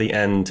make it to the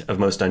end of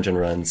most dungeon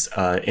runs.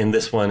 In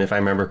this one, if I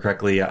remember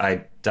correctly,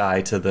 I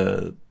die to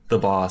the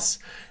boss.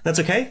 That's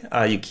okay.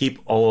 You keep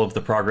all of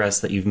the progress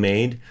that you've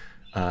made,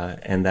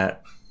 and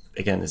that,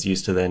 again, is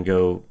used to then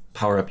go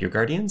power up your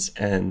guardians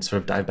and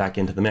sort of dive back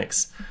into the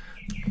mix.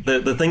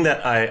 The thing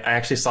that I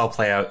actually saw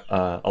play out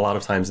a lot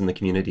of times in the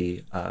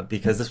community,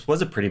 because this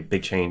was a pretty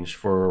big change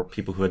for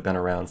people who had been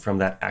around from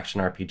that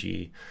action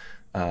RPG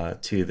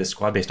to the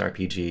squad-based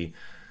RPG.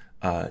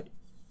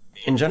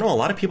 In general, a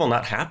lot of people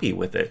not happy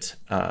with it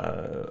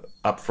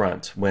up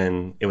front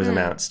when it was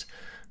announced.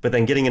 But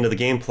then getting into the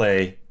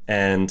gameplay,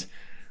 and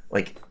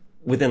like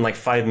within like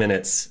 5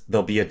 minutes,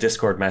 there'll be a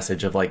Discord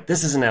message of like,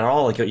 this isn't at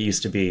all like it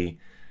used to be.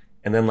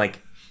 And then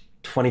like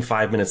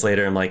 25 minutes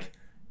later, I'm like,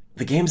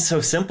 the game's so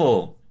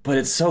simple, but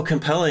it's so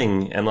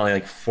compelling. And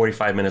like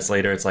 45 minutes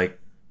later, it's like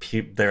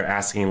they're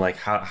asking like,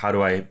 how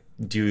do I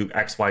do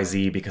X, Y,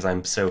 Z, because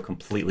I'm so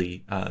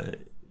completely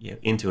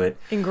into it,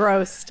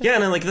 engrossed.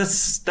 Yeah, and like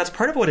that's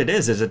part of what it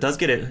is it does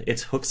get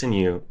its hooks in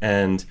you.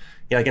 And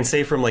I can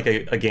say from like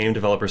a game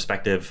developer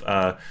perspective,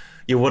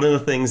 one of the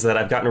things that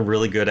I've gotten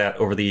really good at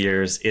over the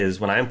years is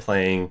when I'm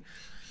playing,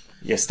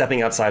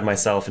 stepping outside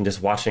myself and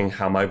just watching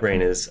how my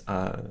brain is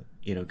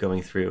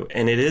going through.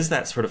 And it is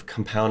that sort of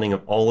compounding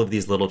of all of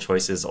these little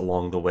choices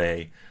along the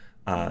way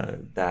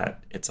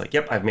that it's like,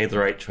 yep, I've made the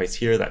right choice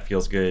here, that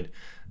feels good.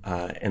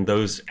 And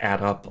those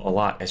add up a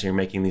lot as you're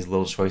making these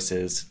little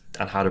choices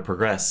on how to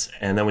progress.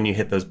 And then when you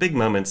hit those big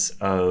moments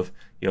of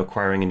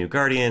acquiring a new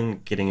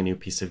guardian, getting a new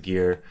piece of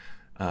gear,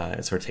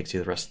 it sort of takes you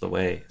the rest of the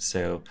way.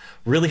 So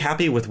really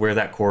happy with where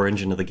that core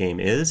engine of the game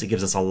is. It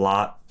gives us a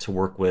lot to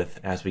work with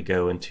as we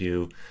go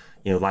into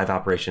live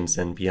operations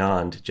and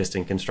beyond, just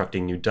in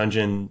constructing new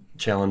dungeon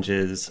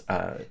challenges,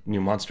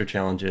 new monster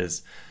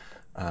challenges,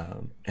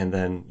 and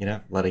then,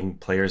 letting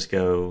players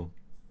go,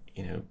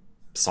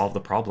 solve the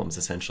problems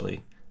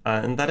essentially.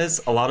 And that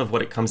is a lot of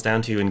what it comes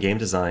down to in game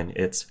design.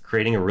 It's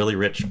creating a really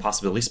rich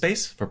possibility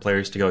space for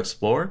players to go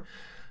explore,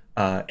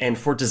 and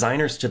for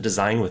designers to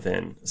design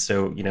within.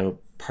 So,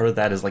 part of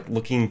that is like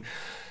looking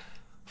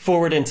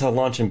forward into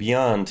launch and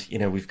beyond.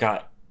 We've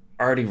got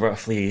already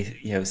roughly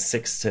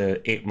 6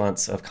 to 8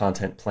 months of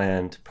content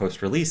planned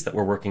post-release that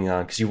we're working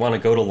on, because you want to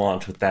go to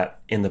launch with that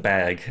in the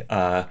bag,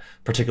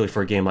 particularly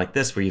for a game like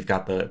this where you've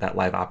got that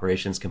live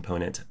operations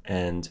component,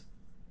 and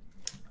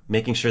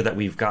making sure that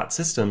we've got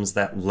systems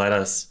that let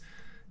us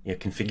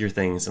configure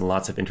things in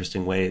lots of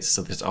interesting ways.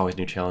 So there's always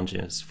new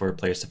challenges for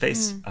players to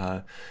face.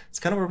 It's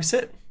kind of where we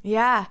sit.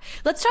 Yeah.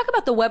 Let's talk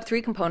about the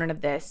Web3 component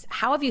of this.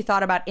 How have you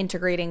thought about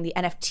integrating the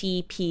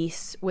NFT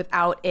piece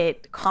without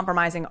it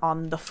compromising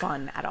on the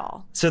fun at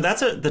all? So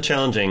that's the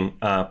challenging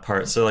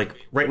part. So like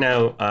right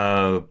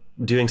now,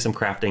 doing some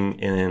crafting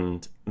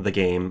in the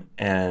game,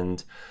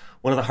 and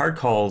one of the hard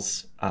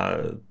calls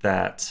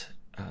that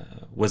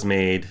was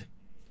made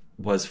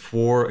was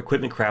for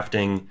equipment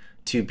crafting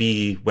to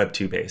be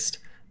Web2 based.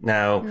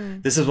 Now,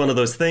 this is one of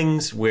those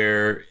things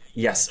where,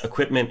 yes,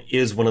 equipment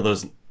is one of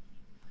those,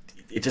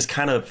 it just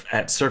kind of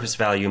at surface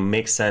value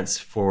makes sense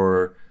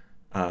for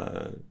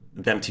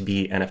them to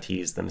be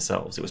NFTs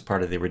themselves. It was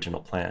part of the original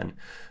plan.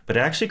 But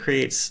it actually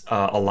creates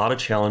a lot of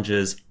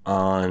challenges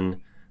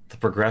on the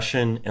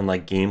progression and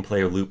like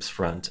gameplay loops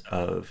front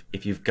of,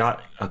 if you've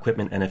got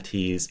equipment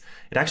NFTs,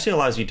 it actually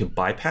allows you to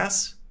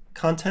bypass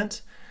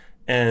content,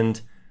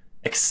 and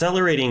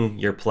accelerating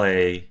your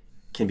play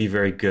can be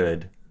very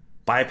good.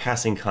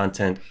 Bypassing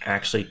content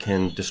actually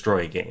can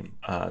destroy a game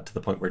to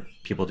the point where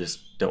people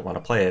just don't want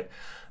to play it.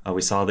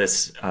 We saw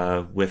this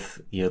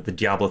with the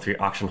Diablo 3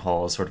 auction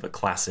hall as sort of a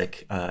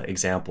classic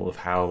example of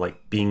how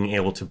like being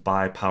able to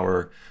buy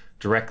power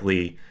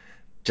directly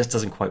just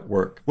doesn't quite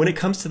work. When it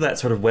comes to that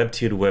sort of Web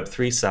 2 to Web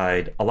 3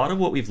 side, a lot of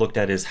what we've looked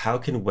at is how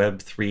can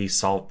Web 3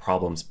 solve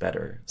problems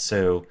better.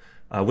 So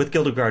with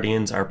Guild of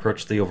Guardians, our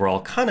approach to the overall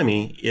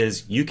economy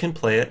is you can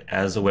play it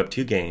as a Web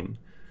 2 game,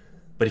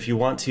 but if you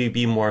want to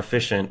be more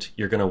efficient,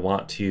 you're going to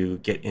want to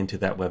get into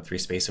that Web 3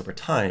 space over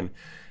time.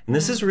 And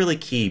this is really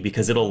key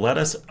because it'll let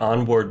us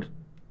onboard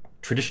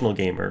traditional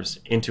gamers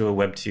into a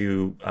Web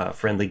 2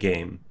 friendly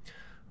game,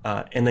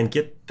 and then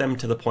get them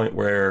to the point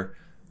where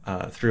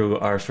through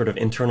our sort of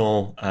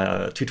internal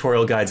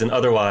tutorial guides and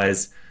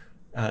otherwise,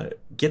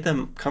 get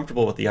them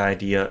comfortable with the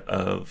idea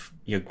of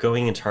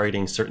going and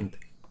targeting certain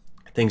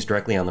things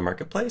directly on the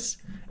marketplace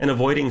and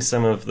avoiding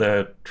some of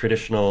the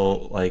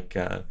traditional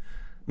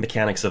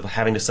mechanics of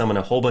having to summon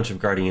a whole bunch of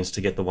guardians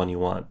to get the one you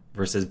want,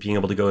 versus being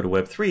able to go to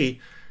Web3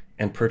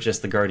 and purchase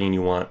the guardian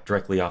you want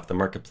directly off the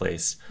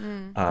marketplace.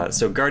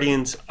 So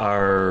guardians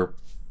are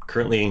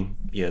currently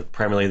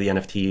primarily the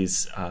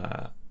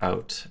NFTs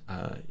out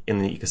in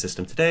the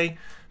ecosystem today.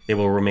 They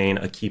will remain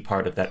a key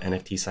part of that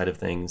NFT side of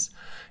things.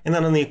 And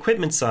then on the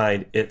equipment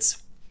side,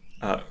 it's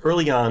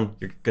early on,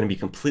 you're going to be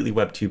completely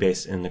Web 2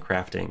 based in the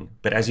crafting.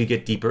 But as you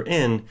get deeper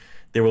in,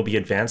 there will be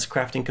advanced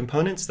crafting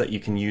components that you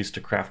can use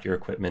to craft your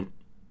equipment.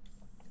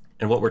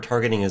 And what we're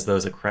targeting is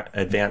those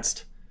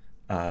advanced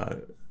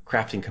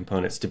crafting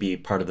components to be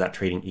part of that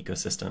trading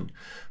ecosystem.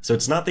 So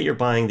it's not that you're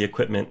buying the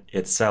equipment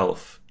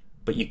itself,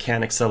 but you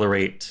can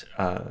accelerate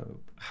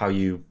how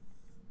you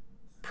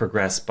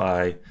progress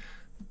by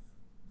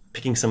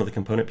picking some of the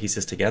component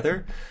pieces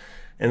together.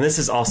 And this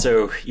is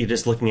also, you're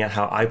just looking at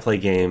how I play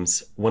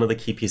games. One of the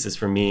key pieces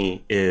for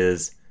me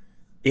is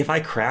if I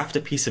craft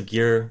a piece of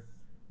gear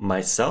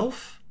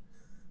myself,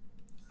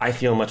 I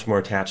feel much more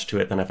attached to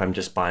it than if I'm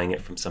just buying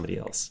it from somebody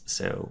else.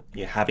 So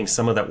having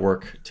some of that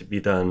work to be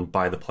done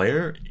by the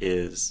player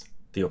is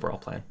the overall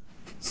plan.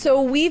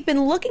 So we've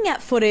been looking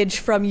at footage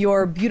from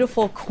your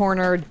Beautiful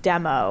Corner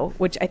demo,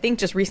 which I think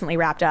just recently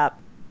wrapped up.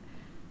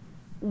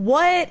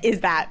 What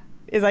is that?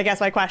 Is I guess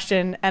my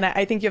question, and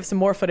I think you have some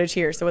more footage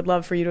here, so I'd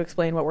love for you to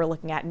explain what we're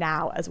looking at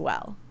now as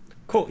well.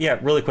 Cool. Yeah,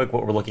 really quick,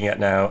 what we're looking at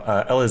now.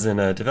 Ella's in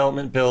a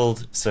development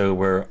build, so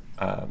we're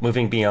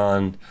moving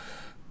beyond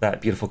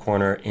that Beautiful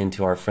Corner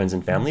into our friends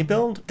and family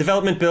build.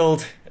 Development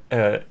build,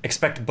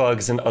 expect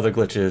bugs and other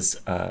glitches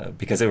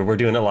because we're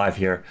doing it live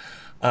here.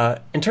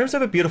 In terms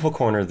of a Beautiful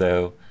Corner,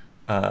 though,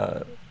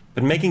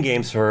 been making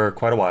games for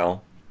quite a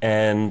while,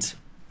 and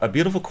a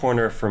Beautiful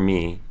Corner for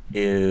me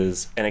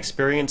is an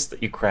experience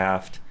that you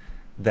craft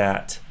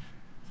that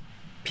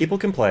people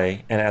can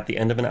play, and at the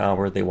end of an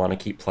hour, they want to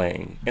keep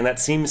playing. And that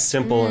seems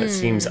simple and it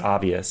seems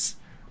obvious,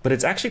 but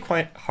it's actually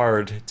quite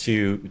hard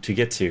to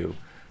get to.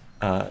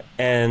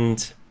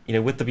 And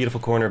with the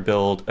Beautiful Corner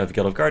build of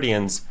Guild of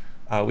Guardians,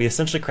 we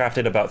essentially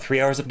crafted about 3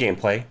 hours of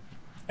gameplay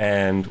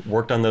and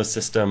worked on those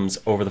systems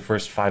over the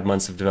first 5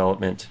 months of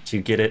development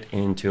to get it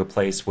into a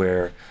place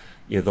where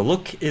the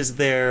look is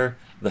there,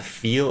 the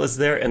feel is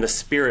there, and the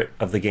spirit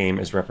of the game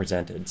is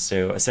represented.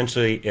 So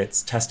essentially,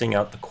 it's testing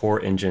out the core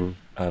engine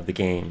of the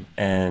game.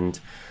 And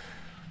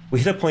we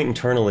hit a point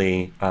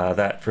internally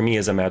that for me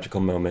is a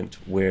magical moment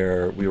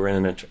where we were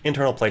in an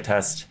internal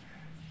playtest,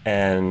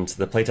 and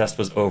the playtest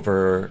was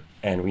over,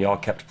 and we all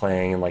kept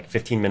playing. And like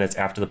 15 minutes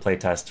after the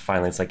playtest,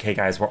 finally it's like, hey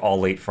guys, we're all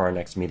late for our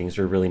next meetings.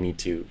 We really need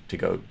to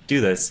go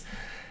do this.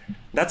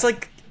 That's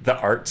like the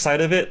art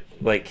side of it.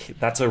 Like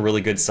that's a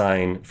really good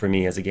sign for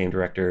me as a game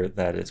director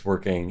that it's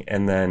working.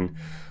 And then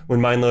when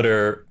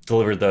MindLoader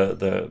delivered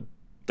the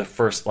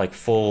first like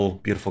full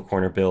Beautiful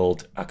Corner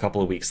build a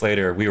couple of weeks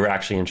later, we were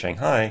actually in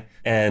Shanghai,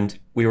 and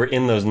we were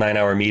in those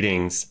 9-hour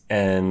meetings,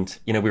 and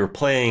we were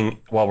playing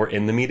while we're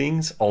in the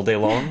meetings all day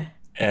long.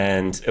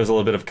 And it was a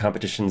little bit of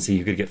competition to see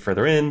who could get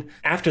further in.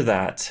 After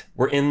that,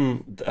 we're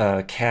in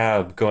a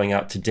cab going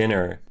out to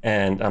dinner,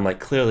 and I'm like,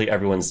 clearly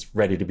everyone's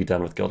ready to be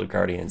done with Guild of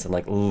Guardians, and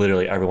like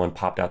literally everyone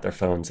popped out their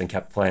phones and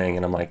kept playing.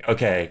 And I'm like,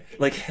 okay,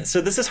 like,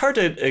 so this is hard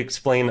to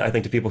explain, I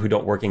think, to people who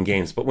don't work in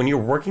games, but when you're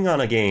working on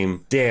a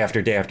game day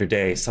after day after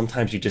day,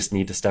 sometimes you just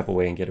need to step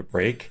away and get a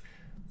break.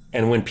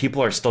 And when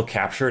people are still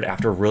captured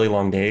after really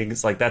long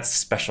days, like that's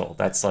special.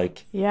 That's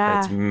like,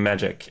 that's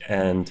magic.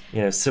 And,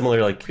 similar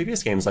like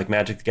previous games like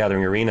Magic the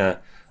Gathering Arena,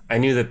 I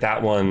knew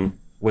that one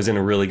was in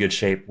a really good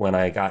shape when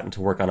I got into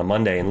work on a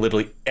Monday. And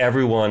literally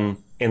everyone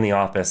in the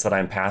office that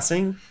I'm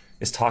passing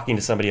is talking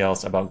to somebody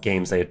else about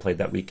games they had played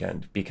that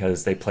weekend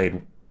because they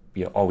played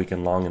all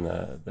weekend long in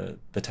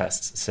the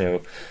tests.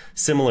 So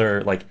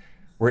similar, like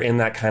we're in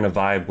that kind of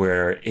vibe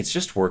where it's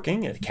just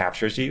working, it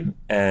captures you.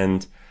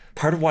 And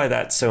part of why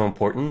that's so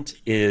important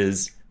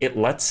is it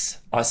lets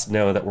us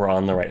know that we're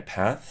on the right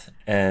path.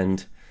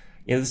 And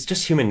it's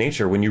just human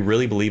nature. When you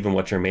really believe in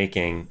what you're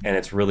making and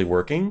it's really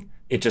working,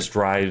 it just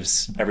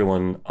drives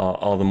everyone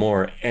all the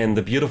more. And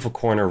the Beautiful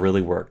Corner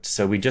really worked.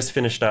 So we just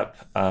finished up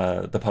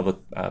the public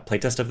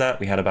playtest of that.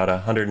 We had about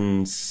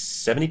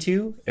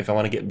 172, if I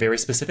want to get very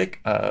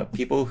specific,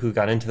 people who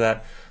got into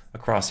that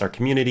across our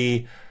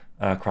community,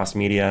 across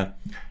media.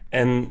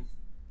 And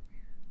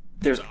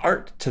there's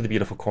art to the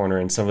Beautiful Corner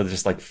and some of the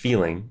just like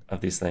feeling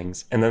of these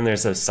things. And then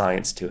there's a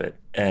science to it.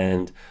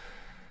 And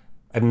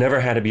I've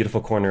never had a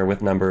Beautiful Corner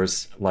with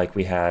numbers like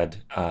we had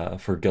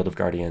for Guild of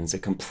Guardians.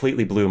 It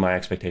completely blew my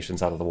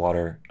expectations out of the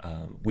water.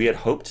 We had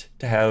hoped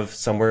to have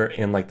somewhere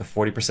in like the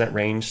 40%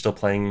 range still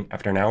playing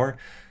after an hour,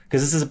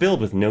 because this is a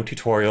build with no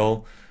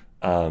tutorial.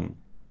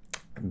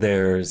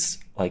 There's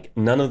like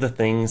none of the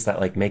things that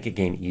like make a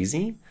game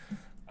easy.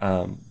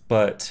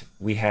 But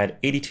we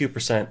had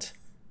 82%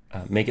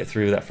 make it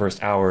through that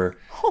first hour.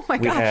 Oh my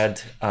gosh. We had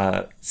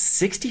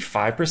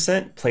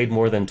 65% played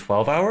more than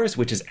 12 hours,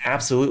 which is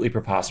absolutely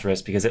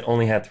preposterous because it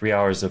only had 3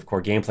 hours of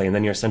core gameplay, and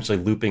then you're essentially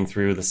looping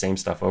through the same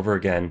stuff over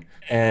again.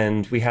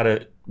 And we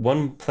had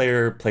one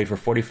player played for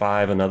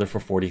 45, another for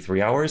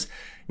 43 hours.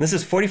 And this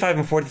is 45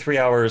 and 43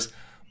 hours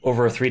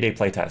over a 3-day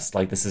playtest.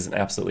 Like, this is an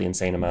absolutely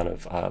insane amount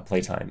of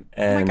playtime.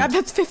 And oh my God,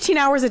 that's 15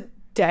 hours a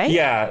day?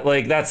 Yeah,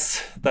 like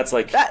that's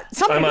like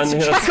something I'm to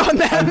check on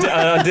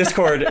that. On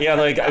Discord. Yeah,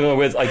 like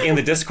with like in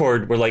the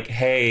Discord, we're like,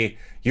 hey,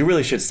 you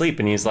really should sleep,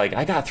 and he's like,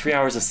 I got 3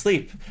 hours of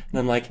sleep, and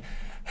I'm like,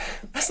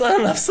 that's not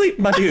enough sleep,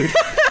 my dude.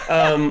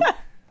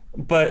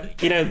 But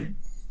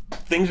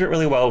things went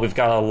really well. We've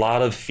got a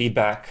lot of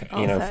feedback,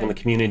 from the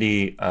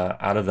community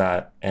out of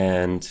that,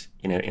 and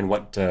in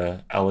what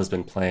Elle has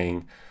been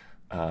playing,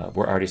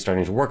 we're already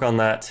starting to work on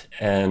that,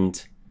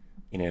 and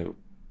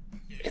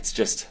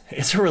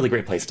it's a really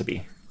great place to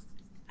be.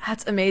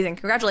 That's amazing.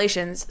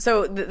 Congratulations.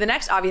 So the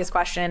next obvious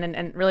question,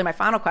 and really my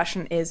final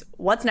question, is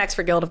what's next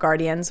for Guild of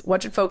Guardians?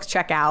 What should folks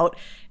check out?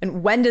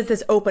 And when does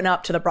this open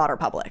up to the broader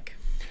public?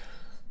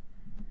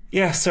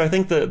 Yeah, so I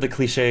think the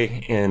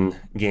cliche in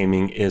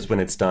gaming is when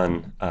it's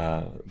done.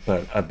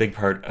 But a big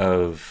part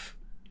of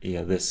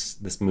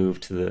this move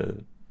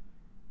to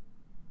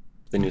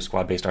the new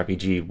squad-based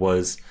RPG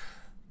was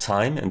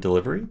time and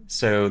delivery.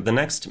 So the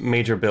next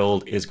major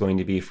build is going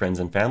to be Friends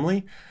and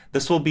Family.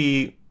 This will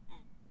be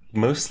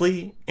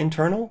mostly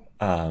internal.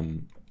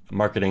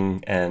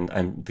 Marketing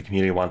and the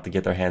community want to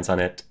get their hands on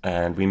it,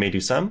 and we may do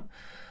some.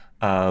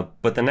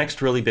 But the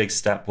next really big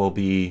step will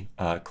be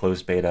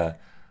closed beta,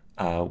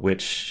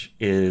 which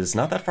is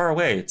not that far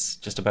away. It's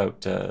just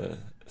about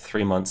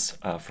 3 months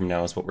from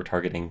now is what we're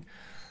targeting.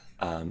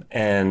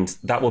 And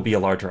that will be a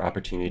larger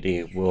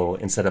opportunity. We'll,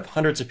 instead of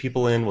hundreds of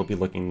people in, we'll be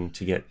looking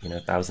to get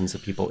thousands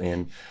of people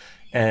in.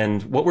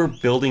 And what we're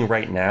building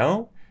right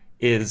now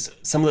is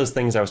some of those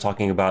things I was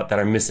talking about that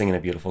are missing in a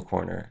Beautiful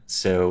Corner.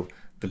 So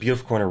the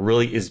Beautiful Corner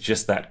really is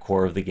just that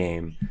core of the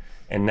game.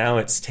 And now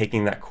it's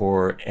taking that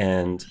core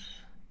and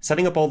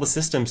setting up all the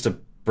systems to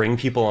bring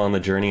people on the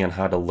journey on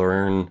how to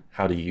learn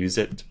how to use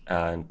it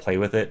and play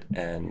with it,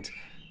 and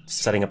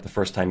setting up the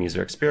first-time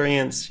user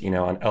experience.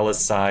 On Ella's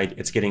side,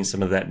 it's getting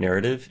some of that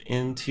narrative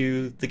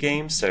into the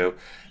game. So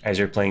as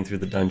you're playing through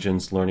the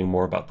dungeons, learning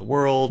more about the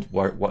world,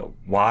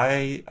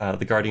 why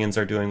the Guardians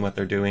are doing what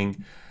they're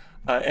doing,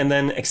 and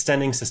then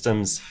extending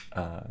systems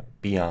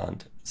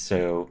beyond.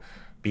 So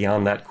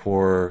beyond that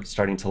core,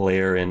 starting to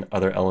layer in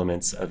other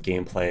elements of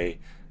gameplay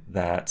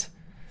that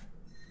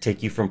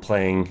take you from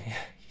playing...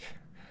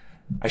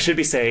 I should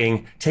be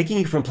saying, taking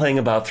you from playing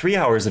about 3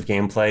 hours of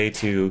gameplay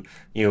to,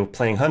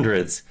 playing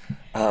hundreds.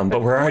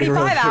 But we're already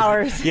 45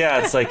 hours.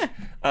 Yeah, it's like,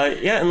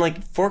 and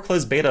like for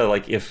closed beta,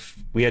 like if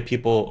we had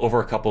people over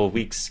a couple of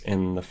weeks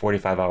in the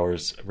 45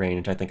 hours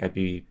range, I think I'd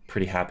be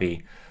pretty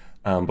happy.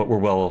 But we're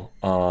well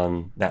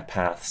on that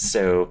path.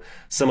 So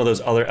some of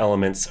those other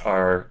elements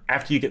are,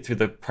 after you get through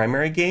the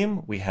primary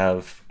game, we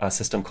have a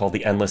system called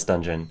the Endless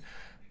Dungeon,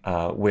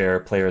 where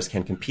players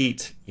can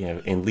compete,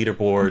 in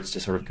leaderboards to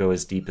sort of go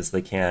as deep as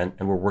they can.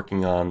 And we're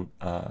working on,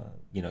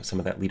 some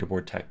of that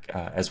leaderboard tech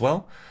as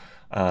well.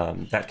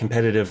 That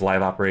competitive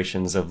live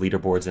operations of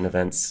leaderboards and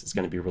events is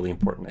going to be really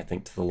important, I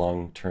think, to the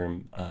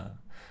long-term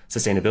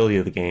sustainability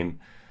of the game.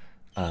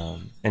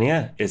 And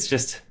yeah, it's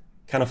just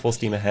kind of full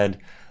steam ahead.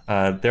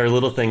 There are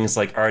little things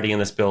like already in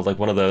this build, like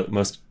one of the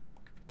most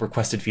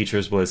requested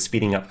features was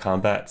speeding up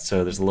combat.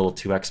 So there's a little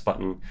 2x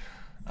button.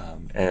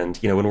 And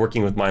when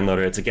working with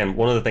MindLoader, it's again,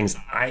 one of the things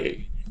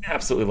I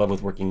absolutely love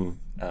with working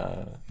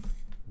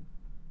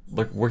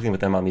with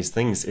them on these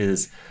things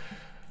is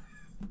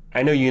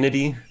I know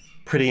Unity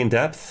pretty in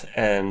depth.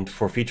 And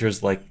for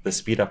features like the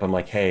speed up, I'm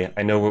like, hey,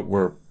 I know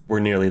we're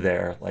nearly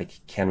there. Like,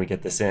 can we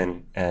get this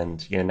in?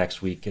 And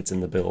next week it's in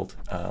the build.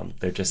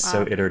 They're just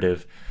so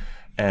iterative.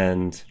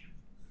 And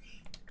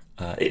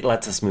it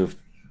lets us move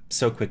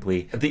so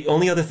quickly. The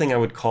only other thing I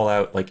would call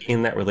out, like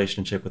in that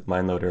relationship with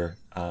MindLoader,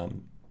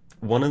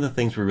 one of the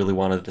things we really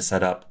wanted to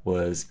set up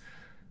was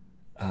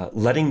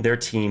letting their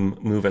team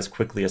move as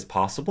quickly as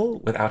possible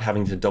without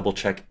having to double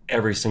check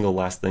every single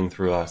last thing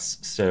through us.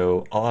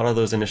 So a lot of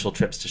those initial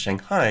trips to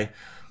Shanghai,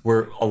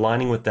 we're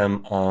aligning with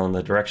them on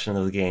the direction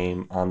of the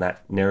game, on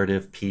that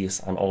narrative piece,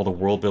 on all the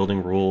world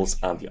building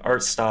rules, on the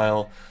art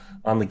style,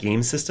 on the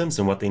game systems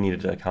and what they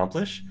needed to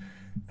accomplish.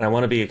 And I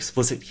want to be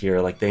explicit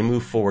here, like they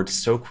move forward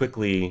so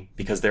quickly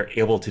because they're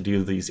able to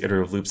do these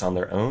iterative loops on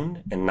their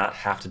own and not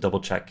have to double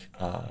check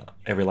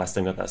every last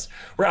thing with us.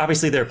 We're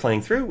obviously they're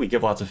playing through, we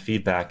give lots of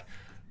feedback,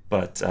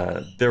 but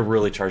they're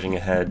really charging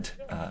ahead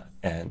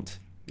and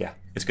yeah,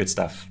 it's good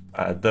stuff.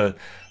 The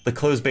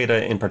closed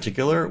beta in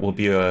particular will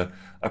be a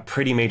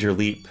pretty major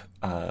leap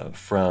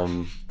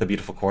from the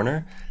Beautiful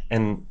Corner,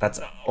 and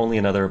that's only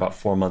another about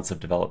 4 months of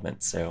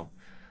development. So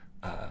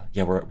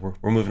yeah, we're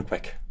moving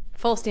quick.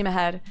 Full steam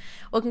ahead.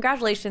 Well,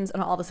 congratulations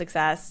on all the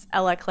success.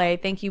 Ella, Clay,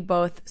 thank you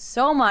both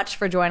so much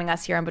for joining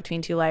us here on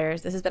Between Two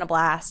Layers. This has been a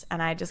blast,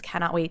 and I just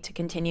cannot wait to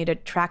continue to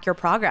track your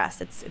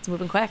progress. It's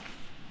moving quick.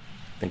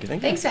 Thank you.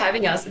 Thanks for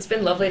having us. It's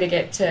been lovely to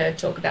get to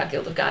talk about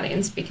Guild of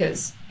Guardians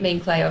because me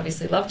and Clay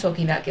obviously love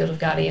talking about Guild of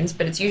Guardians,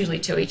 but it's usually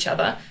to each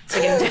other.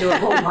 So getting to do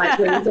it all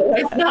nightly is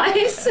always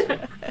nice.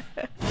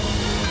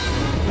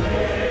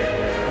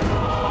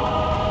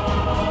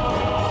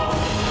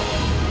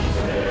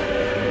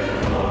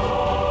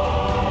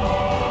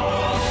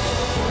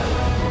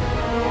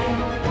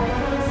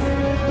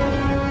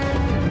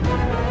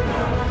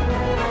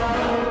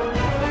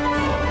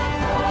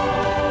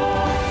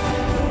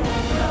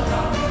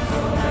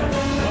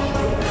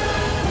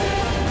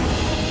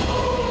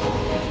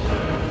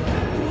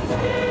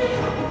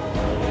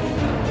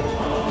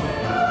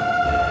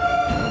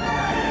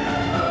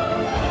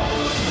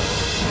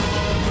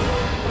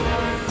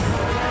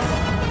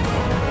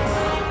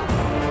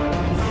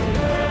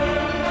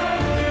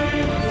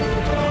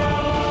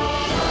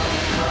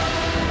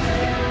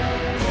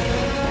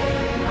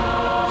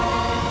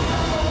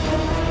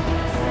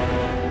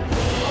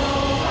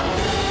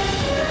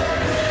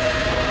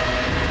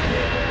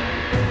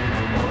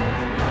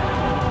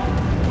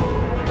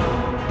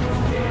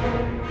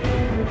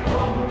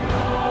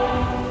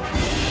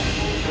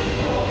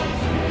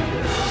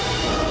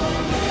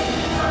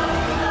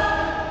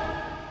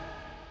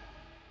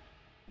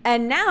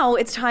 And now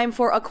it's time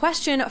for a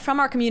question from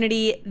our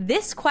community.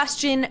 This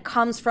question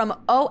comes from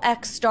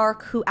OX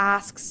Stark, who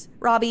asks,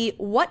 Robbie,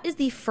 what is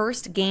the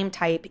first game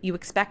type you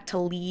expect to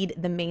lead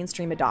the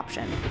mainstream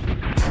adoption?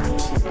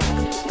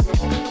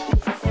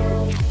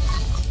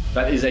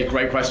 That is a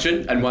great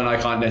question, and one I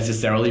can't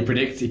necessarily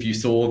predict. If you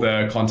saw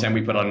the content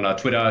we put on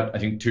Twitter, I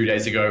think 2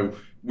 days ago,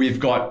 we've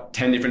got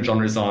 10 different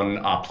genres on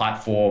our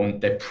platform.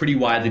 They're pretty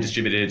widely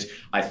distributed.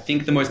 I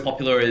think the most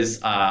popular is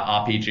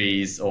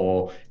RPGs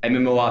or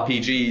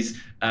MMORPGs.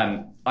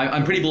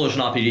 I'm pretty bullish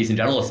on RPGs in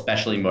general,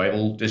 especially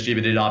mobile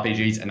distributed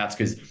RPGs, and that's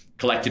because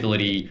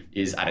collectability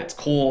is at its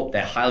core.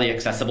 They're highly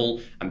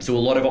accessible. So a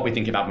lot of what we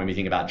think about when we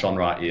think about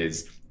genre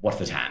is what's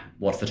the TAM?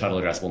 What's the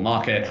total addressable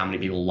market? How many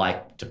people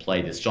like to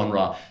play this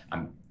genre?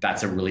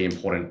 That's a really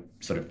important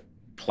sort of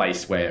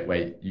place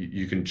where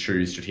you can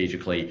choose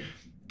strategically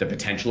the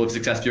potential of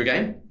success for your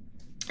game.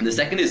 And the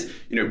second is,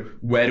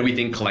 where do we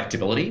think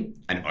collectability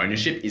and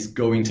ownership is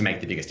going to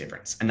make the biggest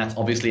difference? And that's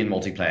obviously in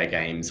multiplayer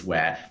games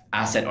where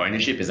asset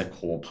ownership is a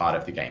core part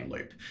of the game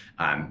loop.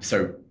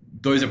 So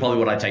those are probably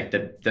what I take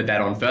the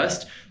bet on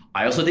first.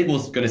 I also think we're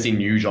going to see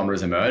new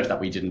genres emerge that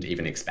we didn't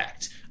even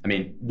expect. I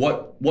mean,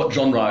 what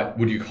genre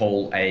would you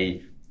call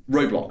a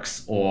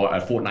Roblox or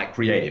a Fortnite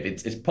creative?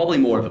 It's probably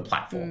more of a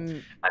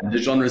platform. And the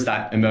genres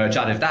that emerge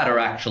out of that are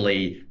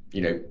actually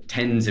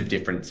tens of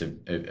different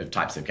of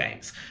types of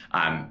games.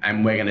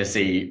 And we're going to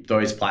see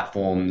those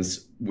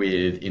platforms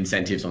with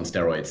incentives on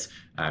steroids,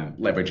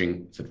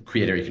 leveraging sort of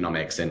creator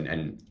economics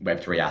and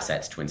Web3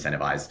 assets to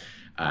incentivize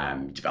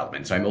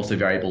development. So I'm also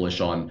very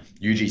bullish on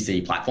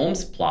UGC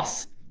platforms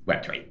plus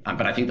Web3.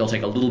 But I think they'll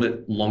take a little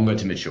bit longer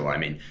to mature. I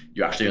mean,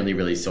 you actually only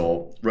really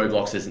saw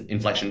Roblox as an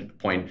inflection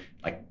point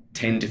like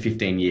 10 to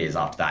 15 years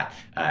after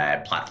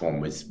that platform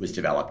was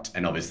developed.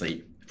 And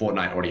obviously,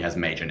 Fortnite already has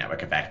major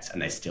network effects,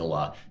 and they still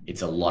are.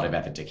 It's a lot of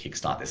effort to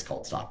kickstart this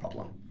cold start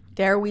problem.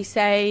 Dare we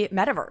say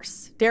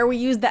metaverse? Dare we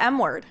use the M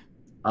word?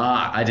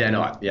 I dare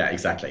not. Yeah,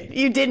 exactly.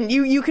 You didn't.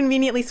 You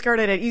conveniently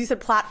skirted it. You said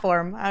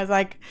platform. I was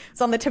like, it's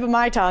on the tip of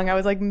my tongue. I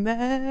was like,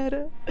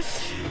 meta.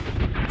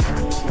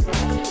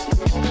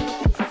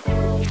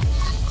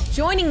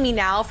 Joining me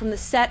now from the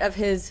set of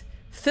his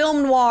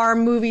film noir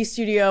movie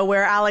studio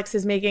where Alex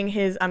is making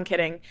his, I'm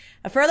kidding.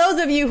 For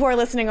those of you who are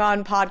listening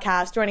on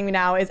podcast, joining me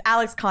now is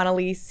Alex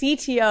Connolly,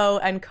 CTO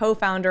and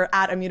co-founder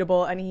at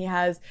Immutable, and he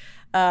has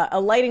a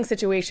lighting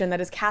situation that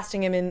is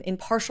casting him in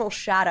partial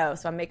shadow.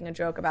 So I'm making a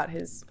joke about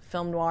his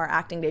film noir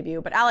acting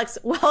debut. But Alex,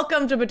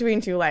 welcome to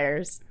Between Two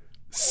Layers.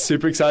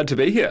 Super excited to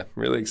be here.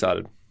 Really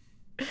excited.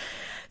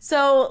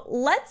 So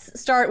let's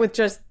start with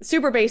just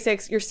super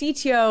basics. You're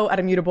CTO at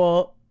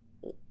Immutable.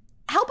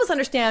 Help us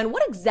understand,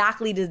 what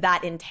exactly does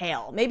that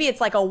entail? Maybe it's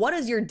like, what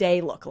does your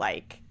day look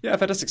like? Yeah,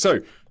 fantastic.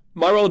 So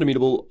my role at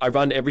Immutable, I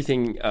run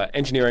everything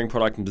engineering,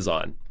 product, and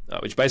design,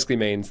 which basically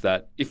means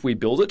that if we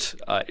build it,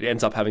 it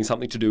ends up having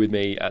something to do with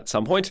me at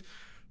some point.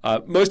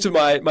 Most of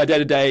my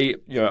day-to-day,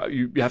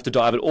 you have to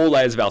dive at all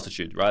layers of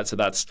altitude, right? So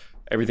that's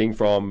everything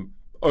from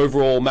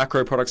overall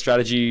macro product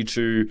strategy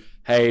to,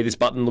 hey, this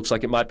button looks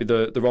like it might be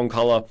the wrong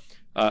color.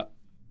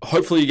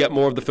 Hopefully you get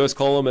more of the first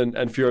column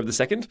and fewer of the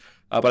second.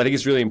 But I think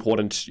it's really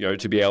important,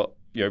 to be able,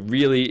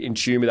 really in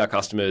tune with our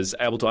customers,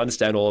 able to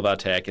understand all of our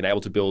tech and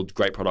able to build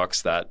great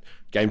products that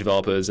game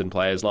developers and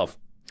players love.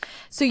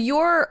 So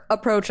you're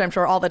approached, I'm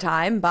sure, all the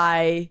time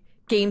by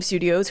game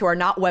studios who are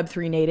not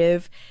Web3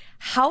 native.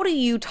 How do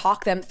you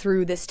talk them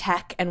through this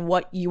tech and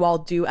what you all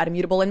do at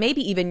Immutable, and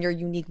maybe even your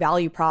unique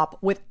value prop,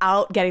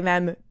 without getting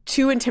them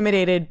too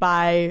intimidated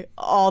by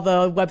all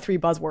the Web3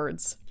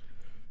 buzzwords?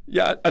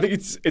 Yeah, I think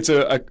it's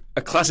a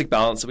classic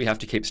balance that we have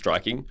to keep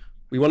striking.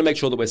 We want to make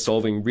sure that we're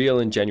solving real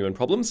and genuine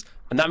problems.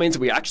 And that means that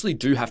we actually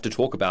do have to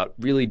talk about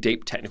really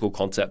deep technical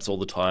concepts all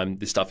the time.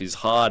 This stuff is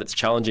hard, it's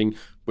challenging.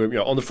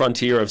 We're on the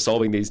frontier of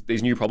solving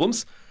these new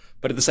problems.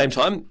 But at the same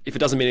time, if it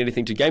doesn't mean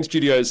anything to game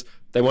studios,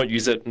 they won't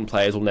use it and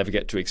players will never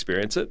get to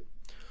experience it.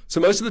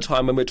 So most of the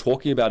time when we're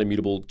talking about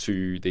Immutable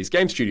to these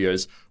game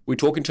studios, we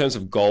talk in terms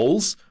of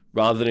goals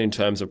rather than in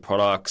terms of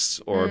products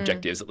or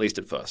objectives, at least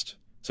at first.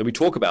 So we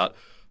talk about,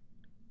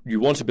 you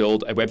want to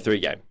build a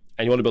Web3 game.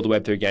 And you want to build a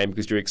Web3 game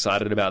because you're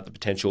excited about the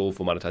potential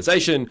for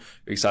monetization,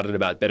 you're excited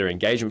about better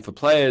engagement for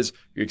players,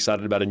 you're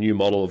excited about a new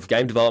model of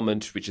game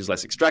development, which is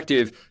less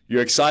extractive,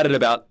 you're excited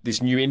about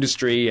this new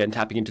industry and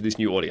tapping into this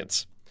new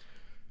audience.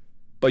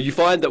 But you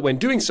find that when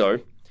doing so,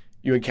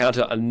 you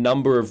encounter a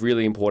number of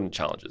really important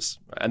challenges.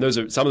 And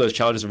some of those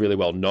challenges are really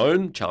well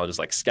known, challenges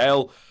like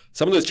scale.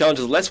 Some of those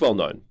challenges are less well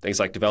known, things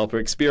like developer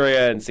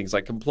experience, things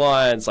like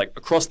compliance, like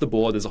across the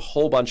board, there's a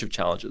whole bunch of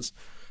challenges.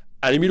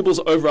 And Immutable's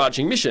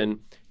overarching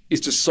mission is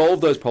to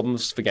solve those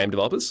problems for game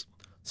developers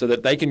so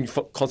that they can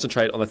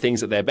concentrate on the things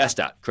that they're best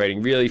at,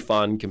 creating really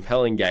fun,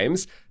 compelling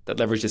games that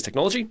leverage this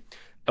technology.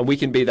 And we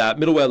can be that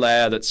middleware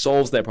layer that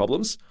solves their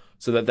problems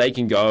so that they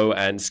can go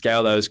and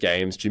scale those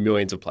games to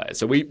millions of players.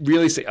 So we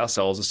really see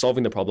ourselves as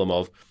solving the problem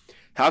of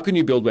how can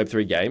you build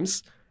Web3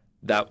 games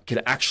that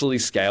can actually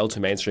scale to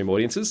mainstream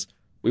audiences.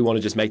 We want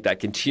to just make that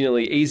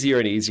continually easier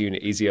and easier and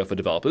easier for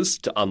developers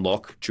to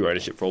unlock true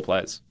ownership for all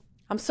players.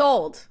 I'm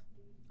sold.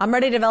 I'm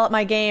ready to develop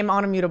my game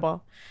on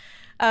Immutable.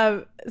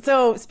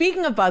 So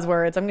speaking of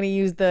buzzwords, I'm going to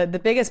use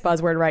the biggest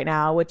buzzword right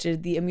now, which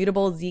is the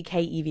Immutable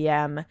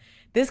zkEVM.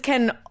 This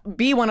can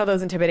be one of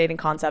those intimidating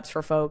concepts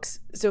for folks.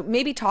 So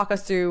maybe talk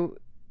us through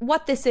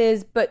what this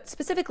is, but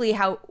specifically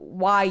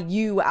why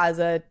you as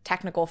a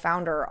technical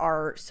founder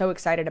are so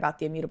excited about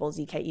the Immutable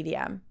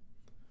zkEVM.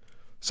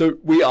 So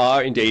we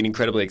are indeed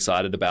incredibly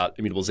excited about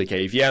Immutable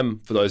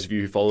zkEVM. For those of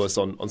you who follow us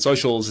on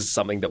socials, this is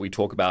something that we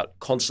talk about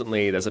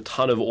constantly. There's a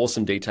ton of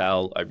awesome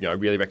detail. I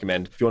really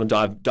recommend, if you want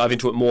to dive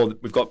into it more,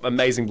 we've got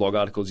amazing blog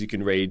articles you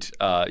can read.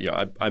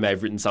 I may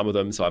have written some of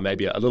them, so I may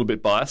be a little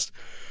bit biased.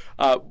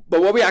 But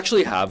what we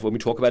actually have when we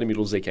talk about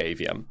Immutable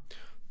zkEVM,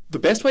 the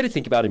best way to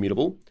think about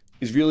Immutable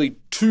is really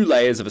two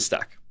layers of a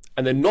stack.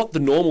 And they're not the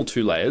normal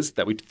two layers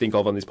that we think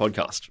of on this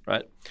podcast,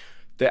 right?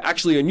 There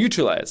actually are new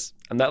two layers,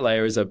 and that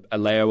layer is a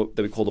layer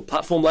that we call the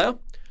platform layer,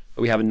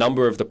 where we have a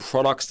number of the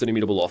products that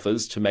Immutable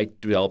offers to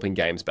make developing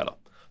games better.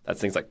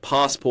 That's things like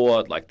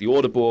Passport, like the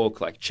order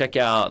book, like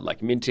checkout,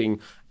 like minting,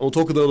 and we'll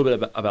talk a little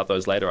bit about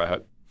those later, I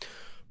hope.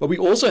 But we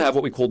also have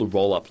what we call the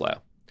roll-up layer.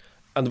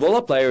 And the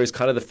roll-up layer is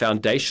kind of the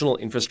foundational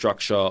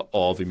infrastructure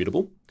of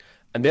Immutable,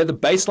 and they're the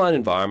baseline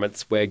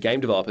environments where game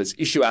developers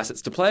issue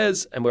assets to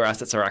players and where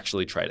assets are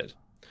actually traded.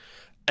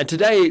 And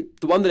today,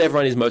 the one that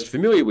everyone is most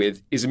familiar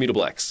with is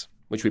Immutable X,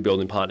 which we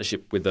build in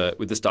partnership with the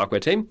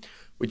Starkware team,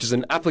 which is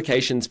an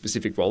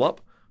application-specific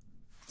roll-up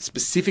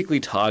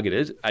specifically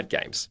targeted at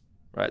games,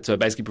 right? So it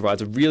basically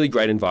provides a really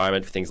great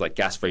environment for things like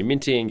gas-free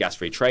minting,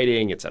 gas-free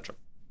trading, etc.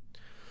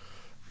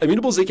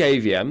 Immutable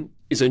zkEVM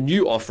is a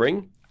new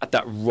offering at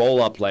that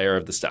roll-up layer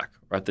of the stack,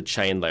 or at the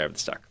chain layer of the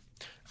stack.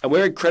 And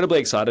we're incredibly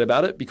excited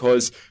about it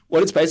because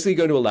what it's basically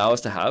going to allow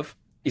us to have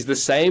is the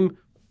same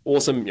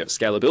awesome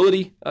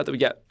scalability that we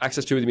get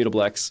access to with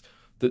Immutable X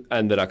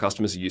and that our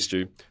customers are used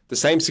to. The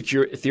same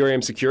secure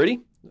Ethereum security.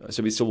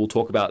 So we still will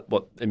talk about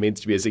what it means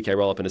to be a ZK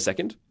rollup in a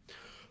second.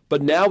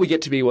 But now we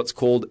get to be what's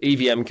called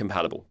EVM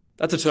compatible.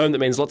 That's a term that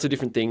means lots of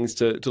different things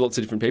to lots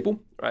of different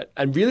people, right?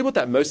 And really what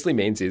that mostly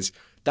means is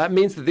that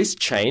this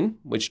chain,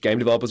 which game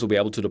developers will be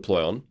able to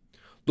deploy on,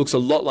 looks a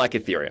lot like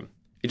Ethereum.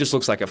 It just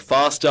looks like a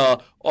faster,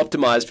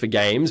 optimized for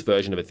games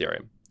version of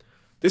Ethereum.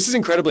 This is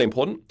incredibly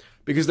important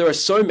because there are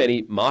so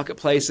many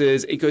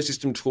marketplaces,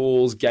 ecosystem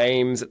tools,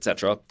 games,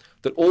 etc.,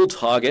 that all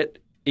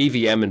target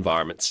EVM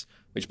environments,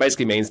 which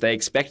basically means they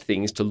expect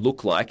things to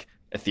look like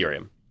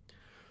Ethereum.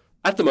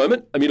 At the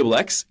moment, Immutable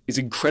X is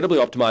incredibly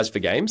optimized for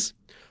games,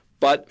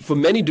 but for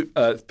many,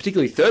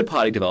 particularly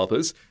third-party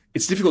developers,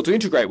 it's difficult to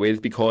integrate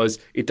with because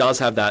it does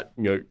have that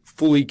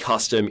fully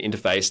custom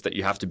interface that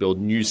you have to build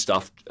new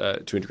stuff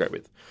to integrate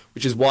with,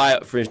 which is why,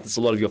 for instance,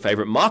 a lot of your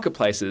favorite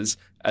marketplaces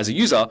as a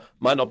user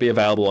might not be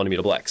available on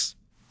Immutable X.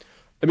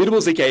 Immutable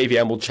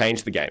zkEVM will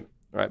change the game,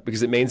 right?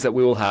 Because it means that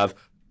we will have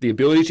the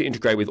ability to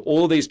integrate with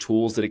all of these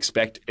tools that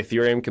expect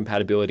Ethereum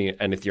compatibility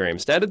and Ethereum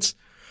standards.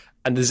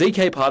 And the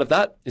ZK part of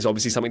that is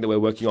obviously something that we're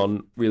working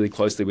on really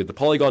closely with the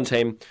Polygon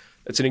team.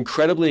 It's an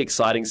incredibly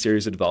exciting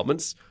series of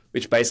developments,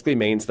 which basically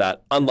means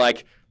that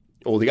unlike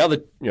all the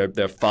other,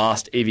 the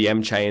fast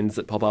EVM chains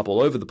that pop up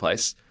all over the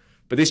place,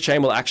 but this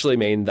chain will actually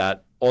mean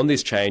that on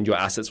this chain, your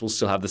assets will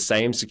still have the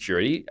same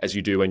security as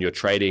you do when you're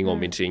trading or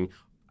minting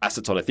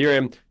assets on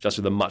Ethereum, just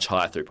with a much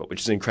higher throughput,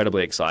 which is an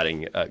incredibly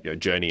exciting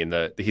journey in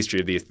the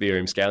history of the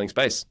Ethereum scaling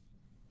space.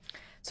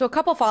 So a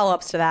couple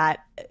follow-ups to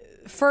that.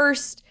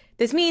 First,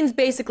 this means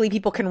basically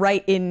people can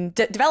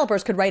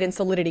developers could write in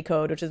Solidity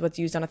code, which is what's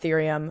used on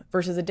Ethereum,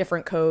 versus a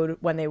different code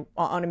when they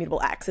on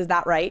Immutable X. Is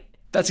that right?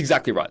 That's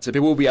exactly right. So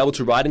people will be able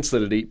to write in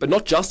Solidity, but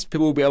not just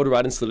people will be able to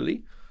write in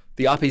Solidity.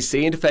 The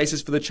RPC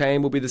interfaces for the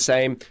chain will be the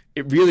same.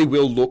 It really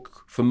will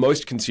look, for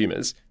most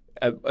consumers,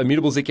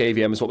 Immutable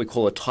zkEVM is what we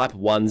call a Type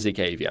 1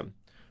 zkEVM,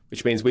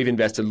 which means we've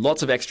invested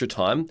lots of extra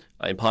time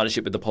in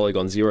partnership with the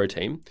Polygon Zero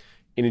team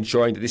in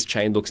ensuring that this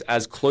chain looks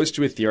as close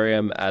to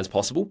Ethereum as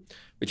possible,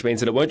 which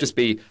means that it won't just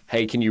be,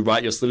 hey, can you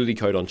write your Solidity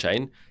code on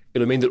chain?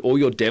 It'll mean that all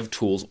your dev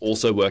tools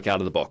also work out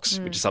of the box,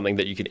 which is something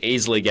that you can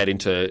easily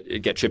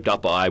get tripped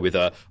up by with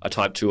a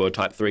Type 2 or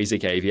Type 3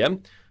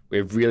 zkEVM.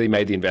 We've really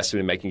made the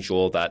investment in making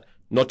sure that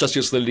not just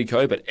your Solidity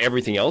code, but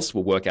everything else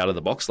will work out of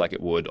the box like it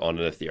would on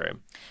an Ethereum.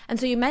 And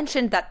so you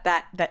mentioned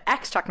that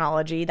X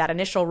technology, that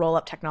initial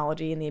roll-up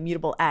technology in the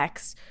Immutable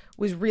X,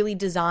 was really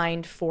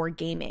designed for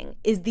gaming.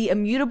 Is the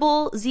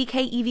Immutable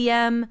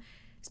zkEVM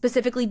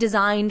specifically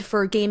designed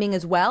for gaming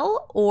as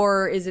well,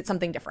 or is it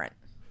something different?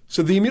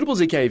 So the Immutable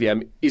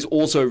zkEVM is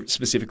also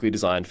specifically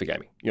designed for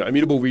gaming.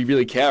 Immutable, we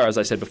really care, as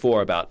I said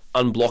before, about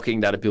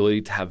unblocking that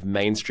ability to have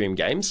mainstream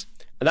games.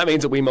 And that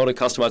means that we want to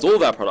customize all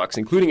of our products,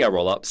 including our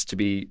rollups, to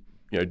be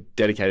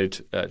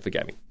dedicated for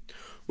gaming.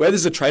 Where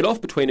there's a trade-off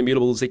between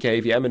Immutable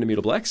zkEVM and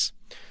Immutable X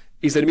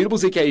is that Immutable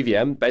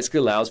zkEVM basically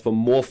allows for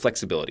more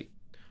flexibility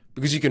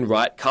because you can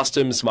write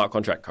custom smart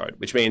contract code,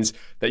 which means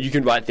that you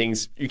can write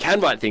things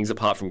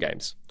apart from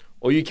games.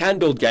 Or you can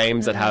build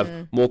games that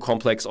have more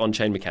complex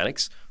on-chain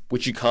mechanics,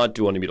 which you can't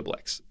do on Immutable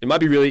X. It might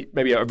be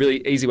maybe a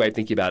really easy way of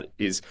thinking about it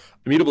is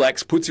Immutable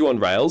X puts you on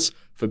rails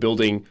for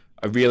building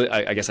a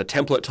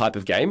template type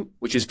of game,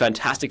 which is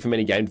fantastic for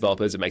many game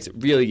developers. It makes it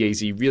really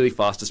easy, really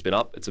fast to spin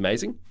up. It's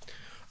amazing.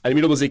 And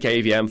Immutable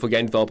zkEVM for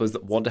game developers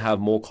that want to have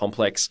more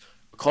complex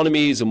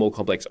economies or more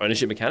complex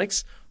ownership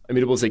mechanics,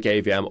 Immutable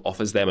zkEVM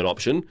offers them an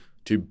option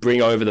to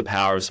bring over the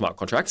power of smart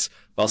contracts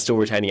while still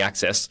retaining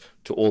access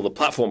to all the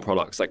platform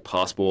products like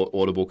Passport,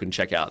 Orderbook, and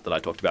Checkout that I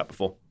talked about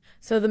before.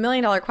 So the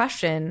million-dollar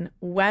question,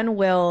 when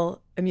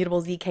will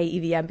Immutable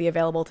zkEVM be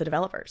available to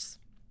developers?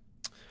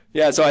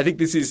 Yeah, so I think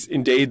this is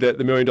indeed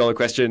the million-dollar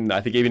question. I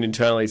think even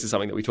internally, this is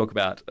something that we talk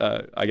about.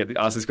 I get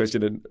asked this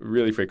question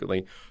really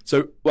frequently.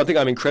 So one thing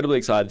I'm incredibly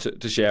excited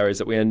to share is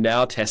that we are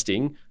now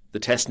testing the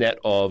testnet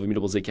of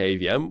Immutable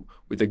zkEVM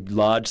with a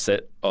large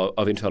set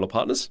of internal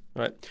partners,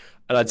 right?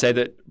 And I'd say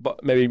that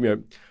maybe,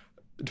 it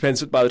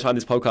depends by the time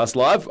this podcast is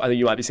live, I think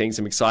you might be seeing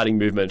some exciting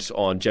movement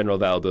on general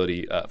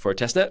availability for a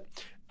testnet.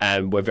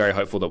 And we're very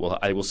hopeful that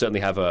we'll certainly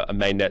have a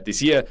mainnet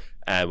this year,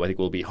 and I think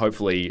we'll be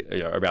hopefully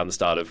around the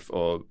start of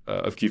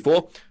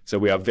Q4. So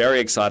we are very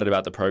excited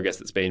about the progress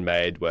that's been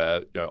made.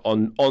 We're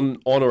on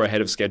or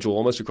ahead of schedule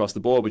almost across the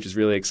board, which is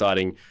really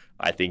exciting.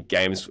 I think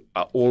games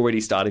are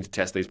already starting to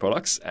test these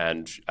products,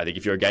 and I think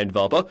if you're a game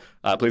developer,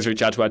 please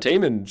reach out to our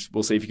team, and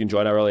we'll see if you can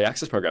join our early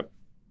access program.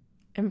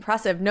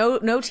 Impressive.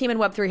 No team in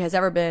Web3 has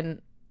ever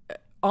been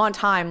on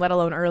time, let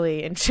alone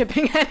early, in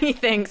shipping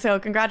anything. So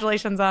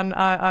congratulations on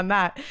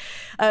that.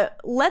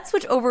 Let's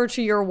switch over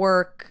to your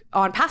work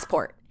on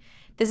Passport.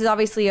 This is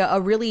obviously a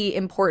really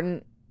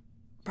important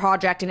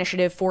project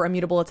initiative for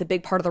Immutable. It's a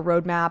big part of the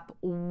roadmap.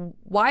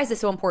 Why is this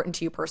so important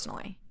to you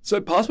personally?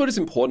 So Passport is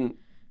important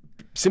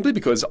simply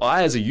because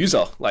I, as a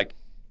user,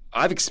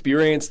 I've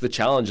experienced the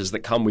challenges that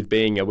come with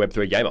being a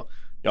Web3 gamer.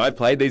 I've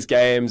played these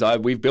games.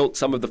 We've built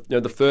some of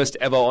the first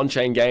ever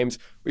on-chain games.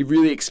 We've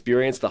really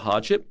experienced the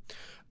hardship.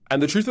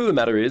 And the truth of the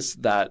matter is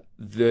that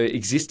the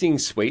existing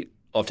suite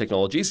of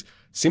technologies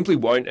simply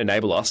won't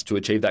enable us to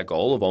achieve that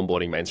goal of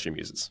onboarding mainstream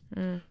users.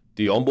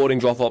 The onboarding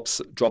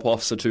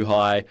drop-offs are too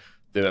high.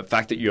 The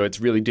fact that it's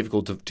really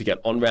difficult to get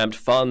on-ramped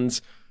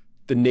funds.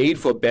 The need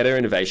for better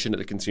innovation at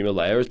the consumer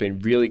layer has been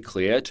really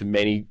clear to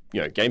many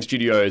game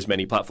studios,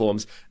 many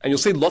platforms, and you'll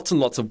see lots and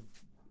lots of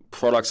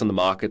products on the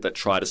market that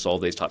try to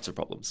solve these types of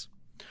problems.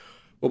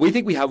 What we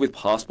think we have with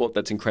Passport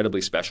that's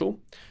incredibly special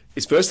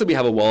is firstly we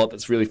have a wallet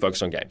that's really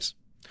focused on games.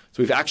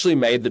 So we've actually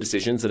made the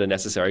decisions that are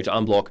necessary to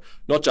unblock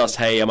not just,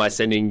 hey, am I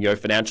sending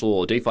financial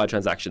or DeFi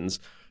transactions,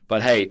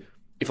 but hey,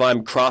 if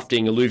I'm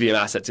crafting Illuvium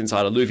assets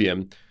inside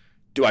Illuvium,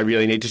 do I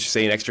really need to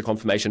see an extra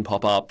confirmation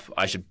pop up?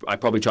 I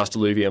probably trust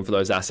Illuvium for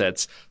those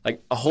assets.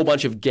 Like a whole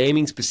bunch of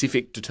gaming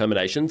specific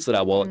determinations that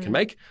our wallet can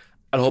make,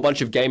 and a whole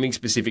bunch of gaming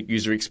specific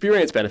user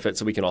experience benefits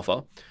that we can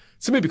offer.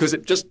 Simply because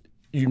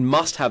you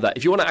must have that.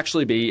 If you want to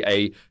actually be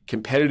a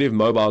competitive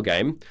mobile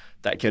game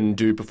that can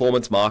do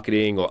performance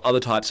marketing or other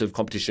types of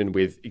competition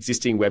with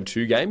existing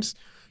Web2 games,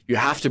 you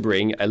have to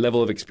bring a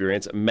level of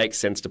experience that makes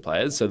sense to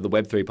players so the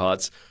Web3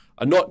 parts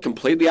are not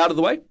completely out of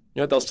the way.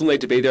 They'll still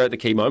need to be there at the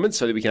key moments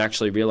so that we can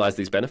actually realize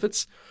these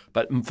benefits.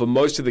 But for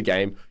most of the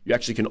game, you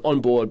actually can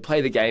onboard, play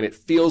the game. It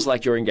feels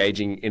like you're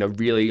engaging in a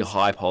really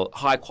high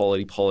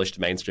quality, polished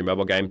mainstream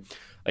mobile game.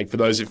 Like for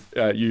those of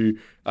you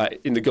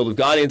in the Guild of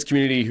Guardians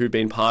community who've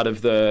been part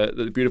of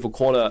the Beautiful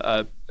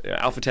Corner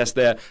alpha test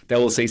there, they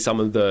will see some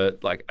of the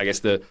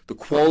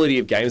quality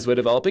of games we're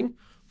developing.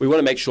 We want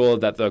to make sure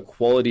that the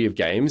quality of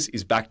games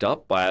is backed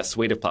up by a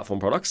suite of platform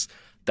products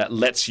that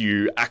lets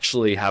you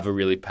actually have a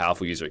really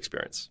powerful user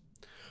experience.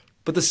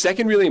 But the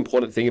second really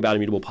important thing about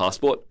Immutable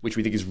Passport, which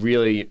we think is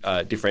really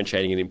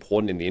differentiating and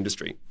important in the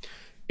industry,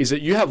 is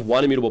that you have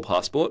one Immutable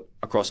Passport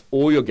across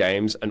all your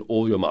games and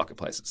all your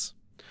marketplaces.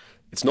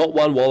 It's not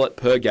one wallet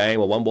per game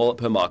or one wallet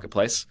per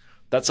marketplace.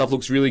 That stuff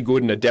looks really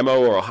good in a demo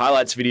or a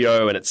highlights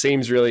video, and it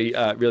seems really,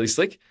 really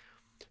slick.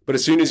 But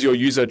as soon as your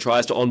user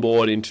tries to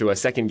onboard into a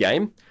second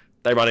game,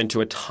 they run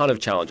into a ton of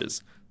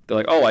challenges. They're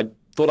like, oh, I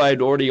thought I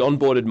had already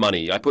onboarded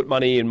money. I put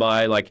money in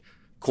my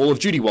Call of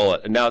Duty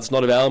wallet, and now it's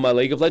not available in my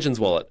League of Legends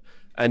wallet.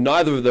 And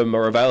neither of them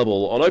are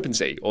available on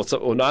OpenSea,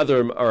 or neither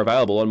of them are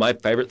available on my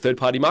favorite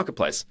third-party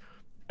marketplace.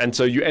 And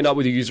so you end up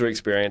with a user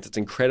experience that's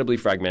incredibly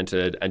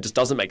fragmented and just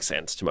doesn't make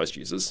sense to most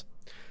users.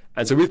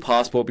 And so with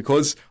Passport,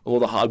 because of all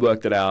the hard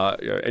work that our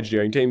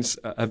engineering teams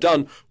have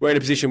done, we're in a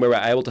position where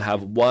we're able to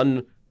have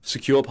one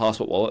secure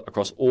Passport wallet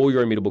across all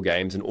your immutable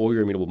games and all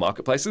your immutable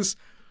marketplaces.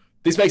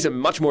 This makes it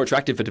much more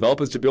attractive for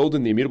developers to build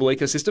in the immutable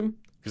ecosystem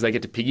because they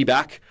get to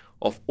piggyback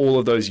off all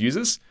of those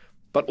users,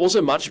 but also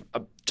a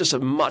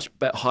much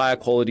higher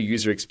quality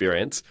user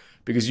experience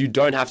because you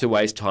don't have to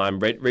waste time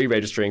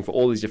re-registering for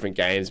all these different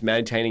games,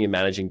 maintaining and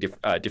managing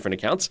different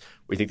accounts.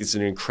 We think this is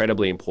an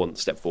incredibly important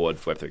step forward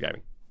for Web3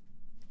 gaming.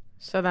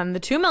 So then the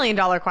 $2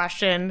 million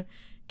question,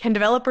 can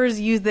developers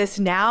use this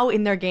now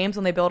in their games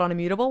when they build on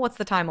Immutable? What's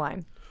the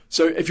timeline?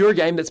 So if you're a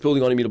game that's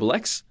building on Immutable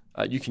X,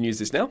 you can use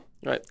this now.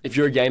 Right? If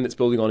you're a game that's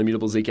building on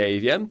Immutable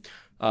zkEVM,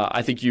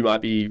 I think you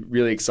might be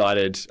really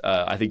excited.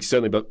 I think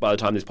certainly by the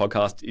time this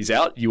podcast is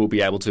out, you will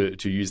be able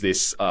to use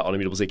this on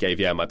Immutable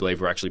zkEVM. I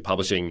believe we're actually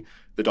publishing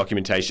the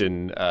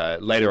documentation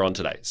later on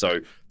today.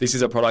 So this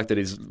is a product that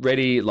is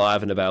ready,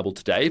 live, and available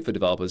today for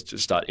developers to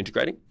start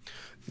integrating.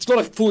 It's not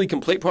a fully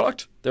complete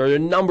product. There are a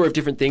number of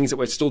different things that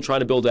we're still trying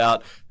to build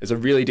out. There's a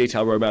really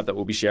detailed roadmap that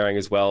we'll be sharing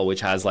as well,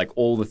 which has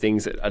all the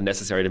things that are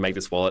necessary to make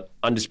this wallet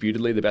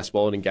undisputedly the best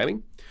wallet in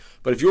gaming.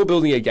 But if you're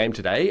building a game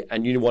today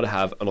and you want to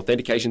have an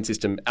authentication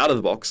system out of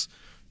the box,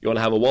 you want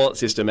to have a wallet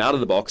system out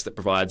of the box that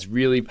provides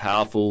really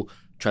powerful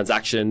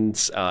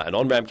transactions and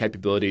on-ramp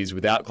capabilities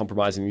without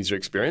compromising the user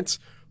experience,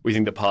 we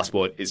think that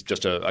Passport is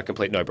just a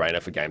complete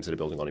no-brainer for games that are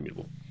building on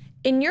Immutable.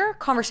 In your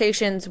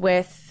conversations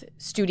with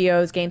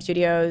studios, game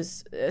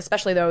studios,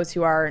 especially those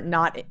who are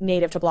not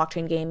native to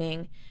blockchain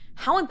gaming,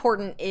 how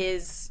important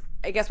is,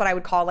 I guess what I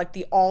would call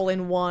the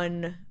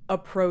all-in-one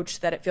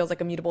approach that it feels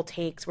like Immutable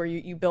takes, where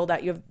you build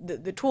out, you have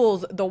the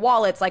tools, the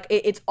wallets,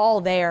 it's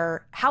all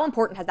there. How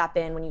important has that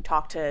been when you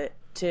talk to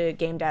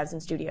game devs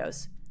and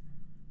studios?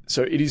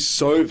 So it is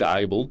so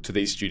valuable to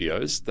these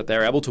studios that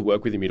they're able to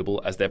work with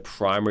Immutable as their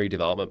primary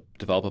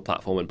developer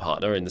platform and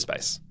partner in the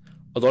space.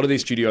 A lot of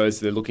these studios,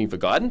 they're looking for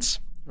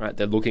guidance, right?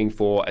 They're looking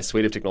for a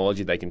suite of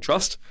technology they can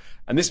trust.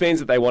 And this means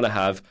that they want to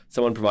have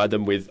someone provide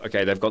them with,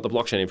 okay, they've got the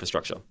blockchain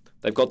infrastructure.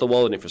 They've got the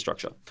wallet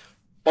infrastructure.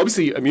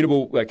 Obviously,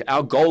 Immutable,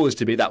 our goal is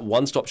to be that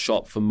one-stop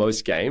shop for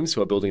most games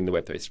who are building in the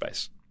Web3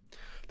 space.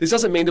 This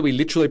doesn't mean that we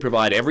literally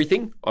provide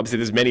everything. Obviously,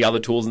 there's many other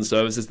tools and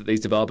services that these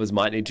developers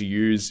might need to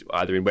use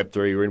either in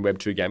Web3 or in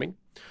Web2 gaming.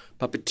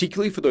 But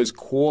particularly for those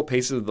core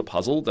pieces of the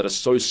puzzle that are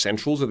so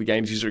central to the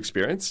game's user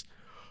experience,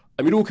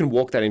 Immutable can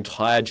walk that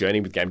entire journey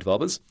with game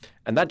developers.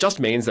 And that just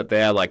means that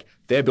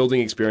their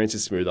building experience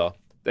is smoother,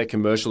 their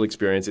commercial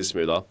experience is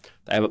smoother.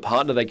 They have a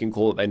partner they can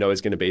call that they know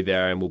is going to be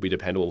there and will be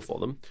dependable for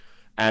them.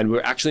 And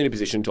we're actually in a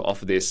position to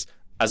offer this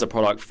as a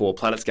product for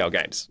planet scale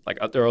games. Like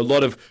there are a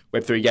lot of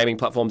Web3 gaming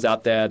platforms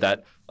out there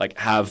that like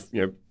have,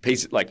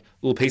 pieces, like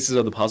little pieces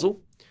of the puzzle.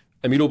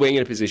 Immutable being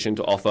in a position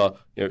to offer,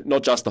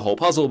 not just the whole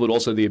puzzle, but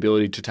also the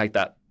ability to take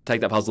that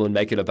puzzle and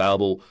make it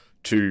available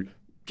to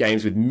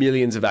games with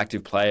millions of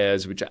active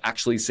players, which are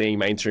actually seeing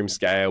mainstream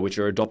scale, which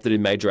are adopted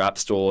in major app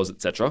stores,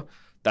 etc.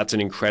 That's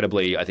an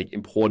incredibly, I think,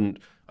 important.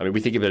 I mean,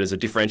 we think of it as a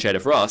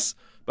differentiator for us,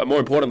 but more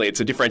importantly,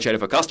 it's a differentiator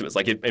for customers.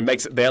 Like it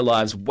makes their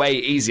lives way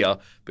easier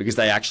because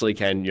they actually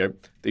can, they're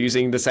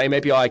using the same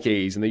API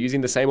keys and they're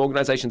using the same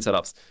organization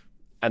setups.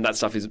 And that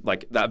stuff is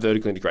like, that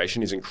vertical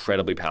integration is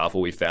incredibly powerful.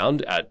 We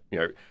found at,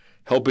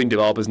 helping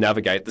developers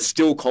navigate the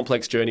still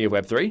complex journey of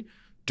Web3,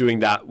 doing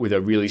that with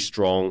a really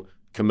strong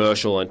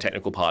commercial and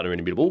technical partner in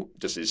Immutable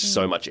just is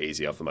so much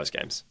easier for most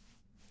games.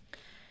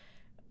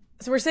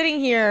 So we're sitting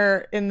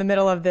here in the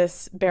middle of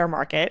this bear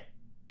market.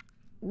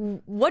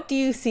 What do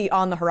you see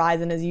on the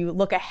horizon as you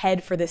look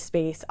ahead for this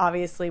space?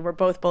 Obviously, we're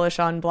both bullish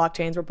on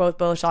blockchains. We're both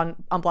bullish on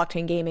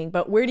blockchain gaming.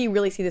 But where do you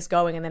really see this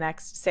going in the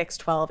next 6,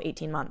 12,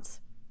 18 months?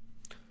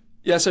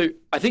 Yeah, so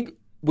I think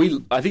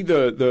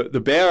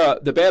the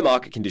bear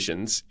market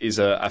conditions is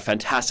a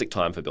fantastic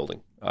time for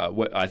building.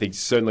 I think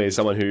certainly as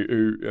someone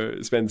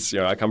who spends,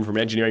 I come from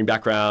an engineering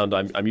background.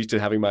 I'm used to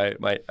having my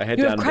head down.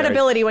 You have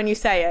credibility when you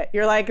say it.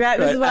 You're like,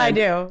 this is what I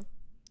do.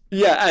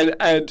 Yeah,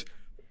 and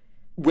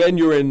when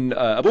you're in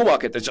a bull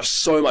market, there's just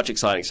so much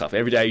exciting stuff.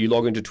 Every day you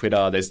log into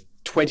Twitter, there's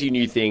 20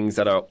 new things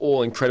that are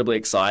all incredibly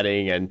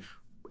exciting, and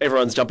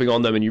everyone's jumping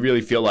on them, and you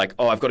really feel like,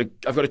 I've got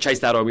to chase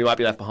that, or we might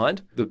be left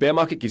behind. The bear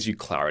market gives you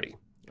clarity.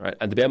 Right?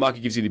 And the bear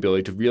market gives you the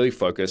ability to really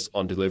focus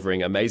on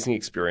delivering amazing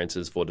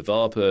experiences for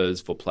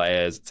developers, for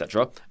players,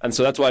 etc. And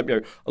so that's why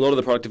a lot of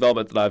the product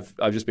development that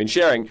I've just been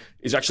sharing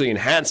is actually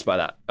enhanced by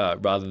that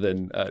rather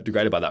than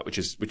degraded by that, which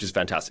is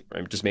fantastic.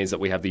 Right? It just means that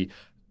we have the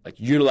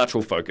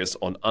unilateral focus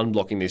on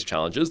unblocking these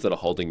challenges that are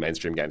holding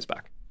mainstream games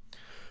back.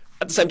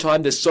 At the same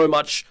time, there's so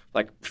much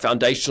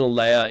foundational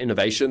layer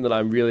innovation that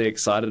I'm really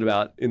excited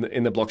about in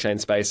the blockchain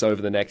space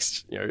over the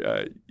next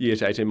year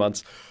to 18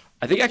 months.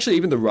 I think actually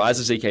even the rise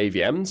of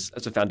zkEVMs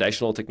as a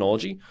foundational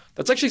technology,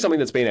 that's actually something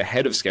that's been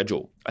ahead of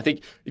schedule. I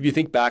think if you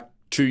think back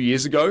 2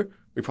 years ago,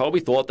 we probably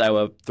thought they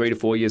were 3 to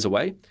 4 years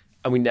away.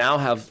 And we now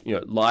have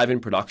live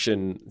in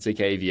production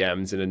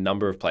zkEVMs in a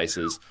number of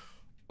places.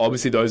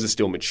 Obviously, those are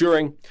still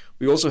maturing.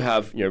 We also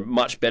have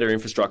much better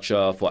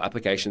infrastructure for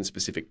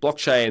application-specific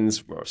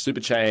blockchains or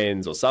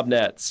superchains or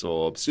subnets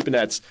or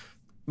supernets,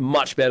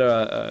 much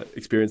better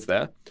experience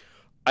there.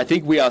 I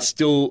think we are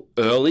still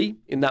early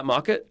in that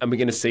market, and we're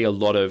going to see a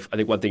lot of, I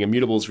think one thing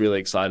Immutable's really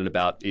excited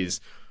about is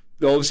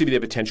there'll obviously be the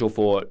potential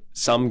for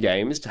some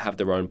games to have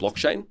their own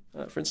blockchain,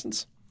 for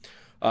instance.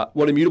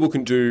 What Immutable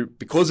can do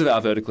because of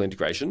our vertical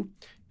integration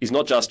is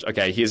not just,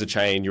 okay, here's a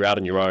chain, you're out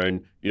on your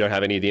own, you don't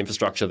have any of the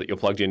infrastructure that you're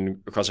plugged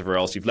in across everywhere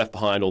else, you've left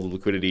behind all the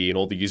liquidity and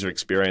all the user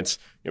experience.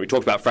 We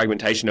talked about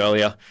fragmentation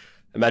earlier.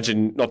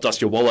 Imagine not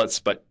just your wallets,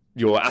 but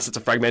your assets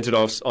are fragmented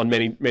on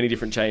many, many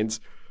different chains.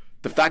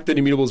 The fact that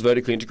Immutable is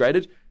vertically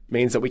integrated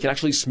means that we can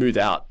actually smooth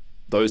out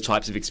those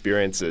types of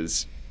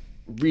experiences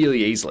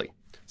really easily.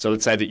 So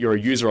let's say that you're a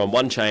user on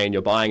one chain,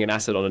 you're buying an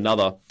asset on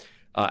another,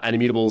 and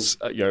Immutable's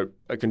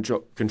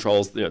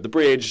controls the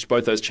bridge,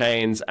 both those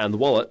chains and the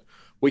wallet.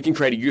 We can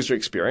create a user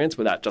experience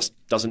where that just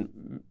doesn't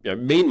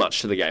mean much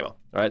to the gamer.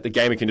 Right? The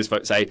gamer can just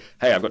say,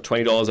 hey, I've got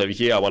 $20 over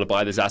here, I want to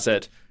buy this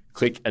asset,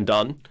 click and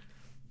done.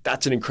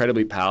 That's an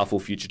incredibly powerful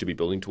future to be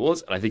building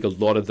towards. And I think a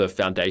lot of the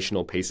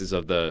foundational pieces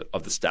of the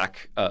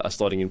stack are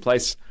slotting in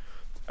place.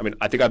 I mean,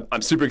 I think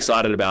I'm super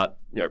excited about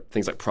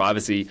things like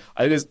privacy.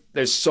 I think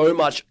there's so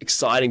much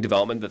exciting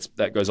development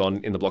that goes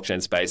on in the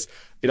blockchain space.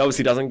 It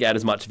obviously doesn't get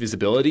as much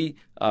visibility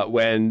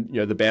when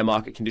the bear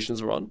market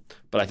conditions are on.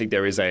 But I think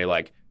there is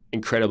a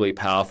incredibly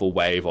powerful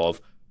wave of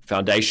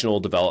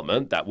foundational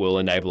development that will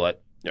enable it.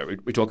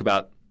 We talk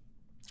about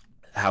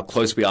how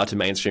close we are to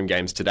mainstream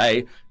games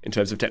today in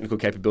terms of technical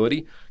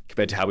capability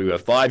compared to how we were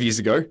 5 years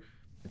ago.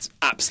 It's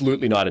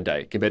absolutely night and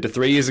day. Compared to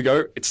 3 years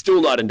ago, it's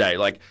still night and day.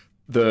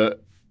 The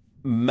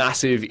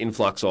massive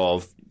influx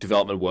of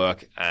development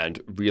work and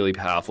really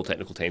powerful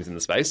technical teams in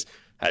the space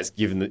is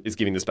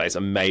giving the space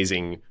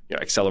amazing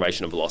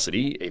acceleration of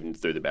velocity even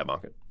through the bear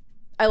market.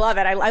 I love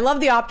it. I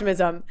love the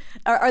optimism.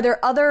 Are there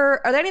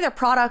any other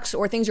products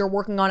or things you're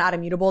working on at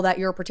Immutable that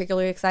you're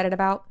particularly excited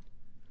about?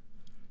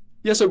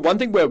 Yeah, so one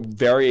thing we're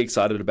very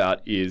excited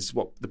about is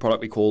the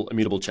product we call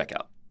Immutable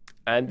Checkout.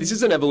 And this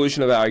is an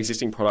evolution of our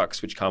existing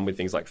products, which come with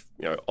things like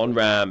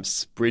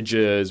on-ramps,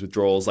 bridges,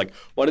 withdrawals.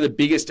 One of the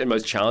biggest and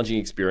most challenging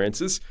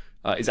experiences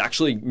is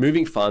actually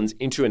moving funds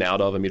into and out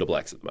of Immutable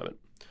X at the moment.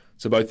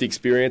 So both the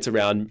experience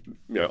around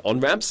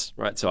on-ramps,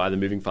 right? So either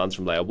moving funds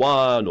from layer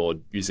 1 or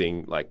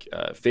using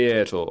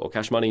fiat or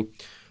cash money.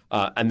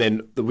 And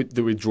then the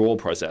withdrawal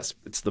process.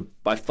 It's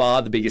by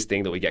far the biggest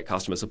thing that we get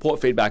customer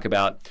support feedback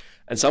about.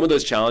 And some of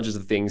those challenges are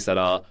things that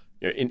are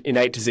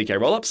innate to ZK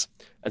rollups.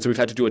 And so we've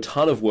had to do a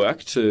ton of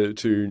work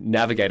to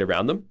navigate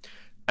around them.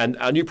 And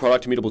our new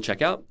product, Immutable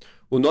Checkout,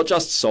 will not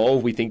just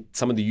solve, we think,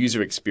 some of the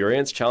user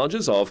experience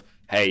challenges of,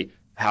 hey,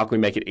 how can we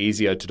make it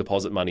easier to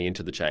deposit money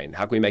into the chain?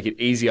 How can we make it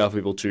easier for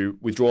people to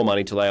withdraw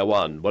money to layer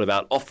one? What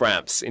about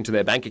off-ramps into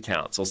their bank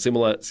accounts or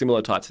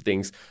similar types of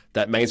things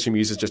that mainstream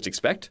users just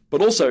expect?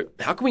 But also,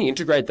 how can we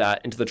integrate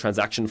that into the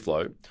transaction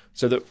flow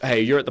so that, hey,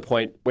 you're at the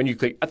point when you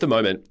click, at the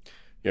moment,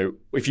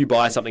 if you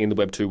buy something in the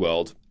Web2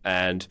 world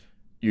and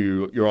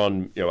you're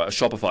on a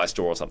Shopify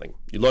store or something,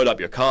 you load up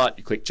your cart,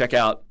 you click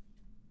checkout,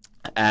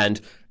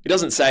 and it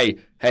doesn't say,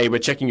 hey, we're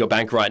checking your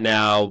bank right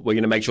now, we're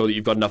going to make sure that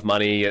you've got enough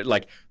money. It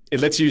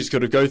lets you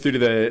sort of go through to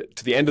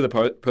the end of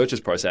the purchase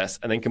process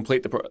and then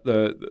complete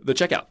the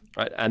checkout,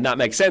 right? And that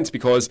makes sense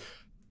because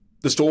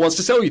the store wants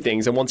to sell you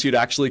things and wants you to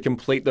actually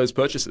complete those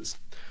purchases.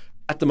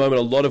 At the moment,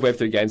 a lot of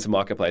Web3 games and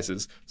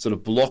marketplaces sort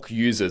of block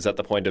users at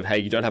the point of, hey,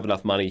 you don't have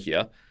enough money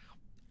here,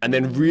 and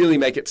then really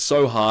make it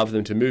so hard for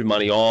them to move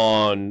money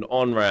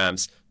on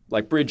ramps,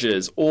 like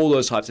bridges, all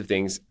those types of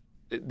things.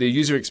 The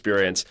user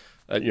experience,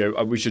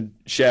 we should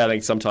share,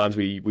 like sometimes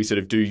we sort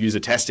of do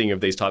user testing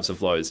of these types of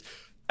flows.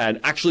 And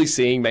actually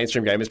seeing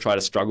mainstream gamers try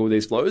to struggle with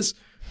these flows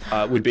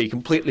would be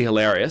completely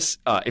hilarious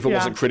if it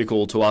wasn't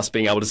critical to us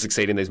being able to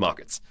succeed in these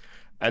markets.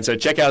 And so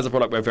checkout is a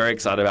product we're very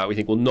excited about. We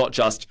think will not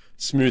just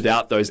smooth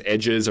out those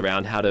edges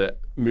around how to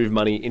move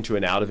money into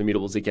and out of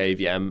Immutable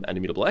zkEVM and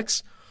Immutable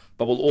X,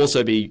 but will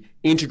also be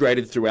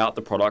integrated throughout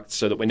the product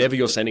so that whenever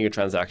you're sending a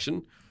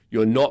transaction,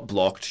 you're not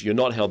blocked, you're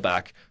not held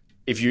back.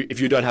 If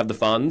you don't have the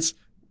funds,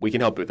 we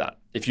can help with that.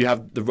 If you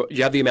have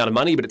the amount of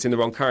money, but it's in the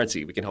wrong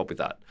currency, we can help with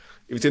that.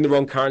 If it's in the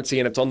wrong currency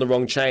and it's on the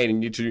wrong chain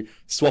and you need to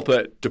swap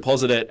it,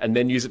 deposit it, and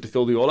then use it to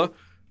fill the order,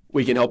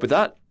 we can help with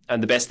that.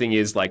 And the best thing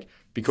is,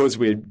 because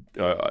we're,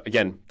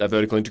 again, that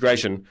vertical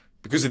integration,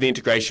 because of the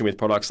integration with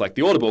products like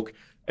the order book,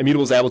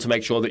 Immutable is able to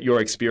make sure that your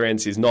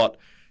experience is not,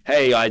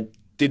 hey, I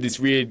did this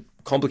weird,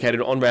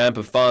 complicated on-ramp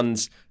of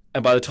funds,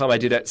 and by the time I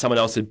did it, someone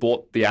else had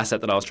bought the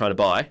asset that I was trying to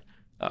buy.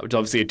 Which is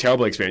obviously a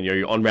terrible experience.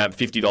 You on-ramp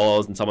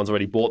 $50 and someone's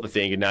already bought the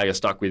thing and now you're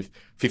stuck with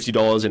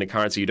 $50 in a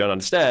currency you don't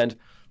understand.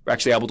 We're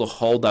actually able to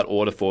hold that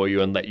order for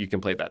you and let you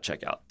complete that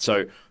checkout.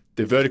 So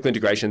the vertical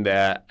integration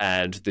there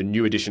and the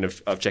new addition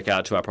of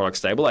checkout to our product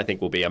stable, I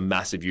think will be a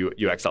massive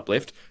UX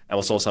uplift and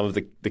will solve some of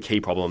the key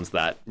problems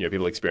that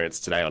people experience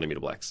today on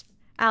Immutable X.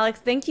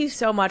 Alex, thank you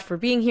so much for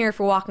being here,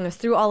 for walking us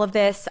through all of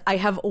this. I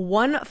have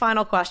one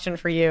final question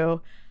for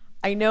you.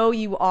 I know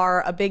you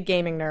are a big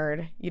gaming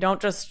nerd. You don't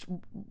just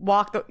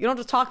talk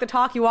the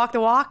talk, you walk the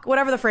walk,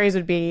 whatever the phrase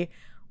would be.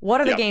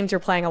 What are the games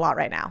you're playing a lot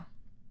right now?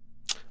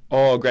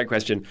 Oh, great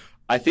question.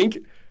 I think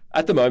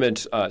at the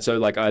moment,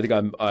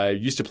 I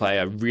used to play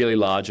a really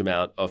large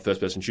amount of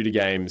first-person shooter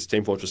games,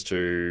 Team Fortress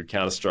 2,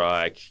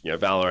 Counter-Strike,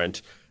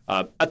 Valorant.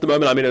 At the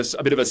moment, I'm in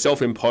a bit of a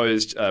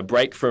self-imposed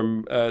break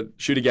from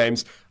shooter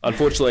games.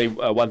 Unfortunately,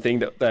 one thing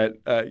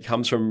that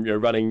comes from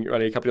running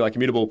a company like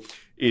Immutable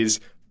is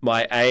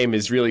my aim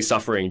is really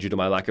suffering due to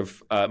my lack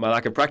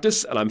of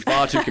practice, and I'm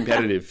far too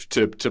competitive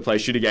to play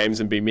shooter games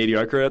and be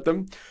mediocre at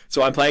them.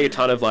 So I'm playing a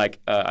ton of I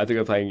think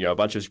I'm playing a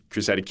bunch of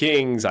Crusader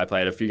Kings. I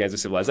played a few games of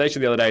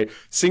Civilization the other day.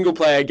 Single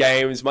player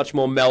games, much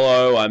more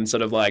mellow. I'm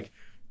sort of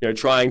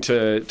trying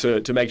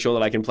to make sure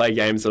that I can play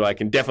games that I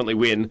can definitely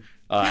win,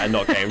 and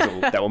not games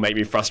that will make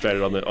me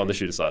frustrated on the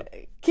shooter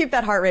side. Keep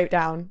that heart rate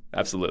down.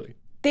 Absolutely.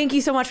 Thank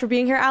you so much for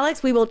being here,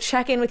 Alex. We will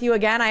check in with you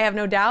again, I have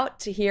no doubt,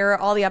 to hear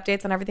all the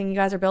updates on everything you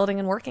guys are building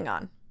and working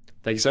on.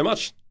 Thank you so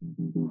much.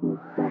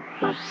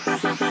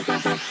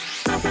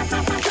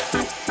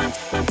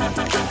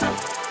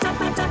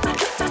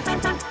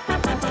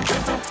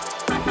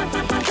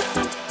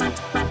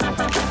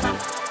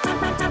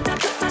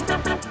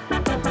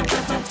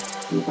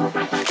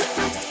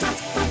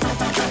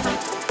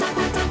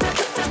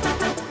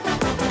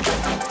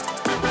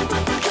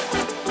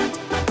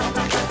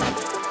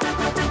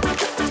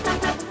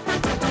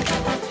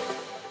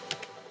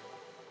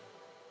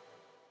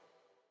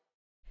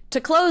 To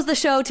close the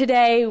show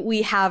today,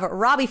 we have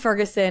Robbie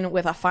Ferguson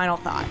with a final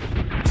thought.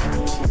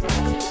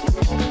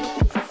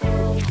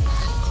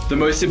 The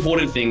most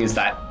important thing is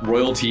that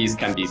royalties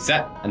can be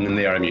set and then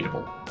they are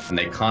immutable and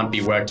they can't be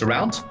worked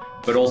around,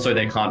 but also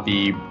they can't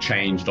be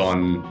changed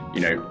on,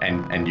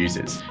 end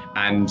users.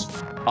 And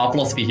our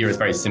philosophy here is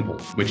very simple,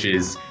 which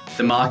is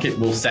the market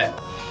will set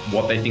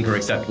what they think are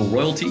acceptable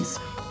royalties.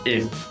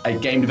 If a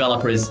game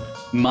developer is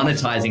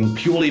monetizing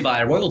purely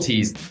via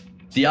royalties,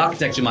 the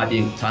architecture might be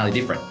entirely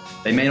different.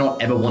 They may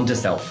not ever want to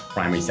sell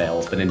primary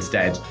sales, but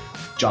instead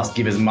just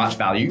give as much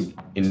value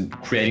in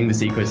creating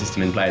this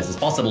ecosystem in players as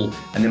possible.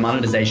 And the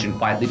monetization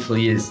quite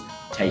literally is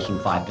taking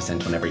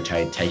 5% on every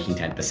trade, taking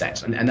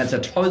 10%. And that's a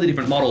totally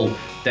different model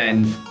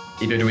than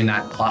if you're doing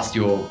that plus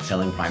you're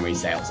selling primary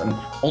sales. And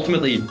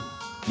ultimately,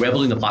 we're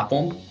building the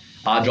platform.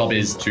 Our job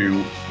is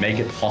to make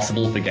it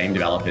possible for game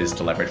developers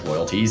to leverage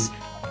royalties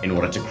in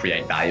order to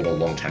create valuable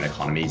long-term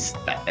economies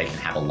that they can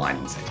have aligned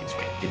incentives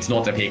with. It's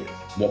not to pick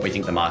what we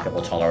think the market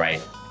will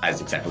tolerate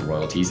as acceptable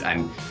royalties.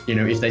 And,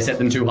 if they set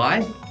them too high,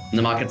 and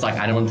the market's like,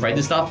 I don't want to trade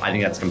this stuff, I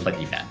think that's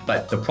completely fair.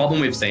 But the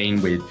problem we've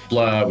seen with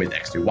Blur, with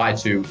X2,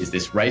 Y2, is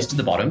this race to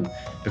the bottom,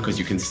 because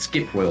you can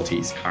skip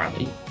royalties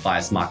currently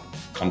via smart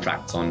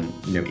contracts on,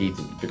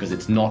 Ether, because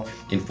it's not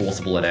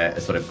enforceable at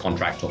a sort of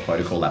contract or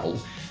protocol level,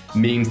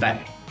 means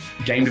that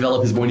game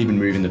developers won't even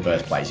move in the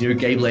first place.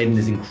 Gabe Layden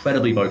is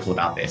incredibly vocal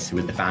about this, who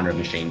is the founder of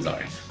Machine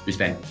Zone, who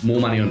spent more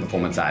money on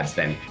performance ads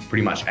than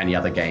pretty much any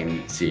other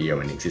game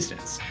CEO in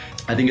existence.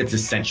 I think it's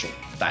essential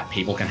that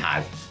people can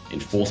have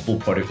enforceable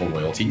protocol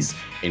royalties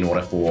in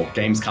order for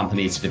games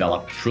companies to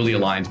develop truly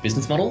aligned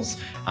business models,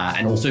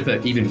 and also for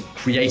even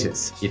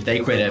creators, if they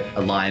create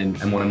a line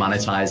and want to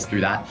monetize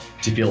through that,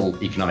 to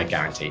feel economic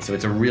guarantee. So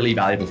it's a really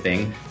valuable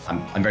thing.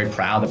 I'm very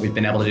proud that we've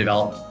been able to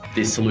develop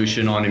this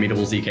solution on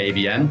Immutable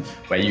zkEVM,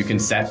 where you can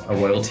set a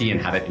royalty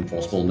and have it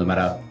enforceable no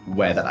matter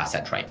where that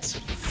asset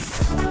trades.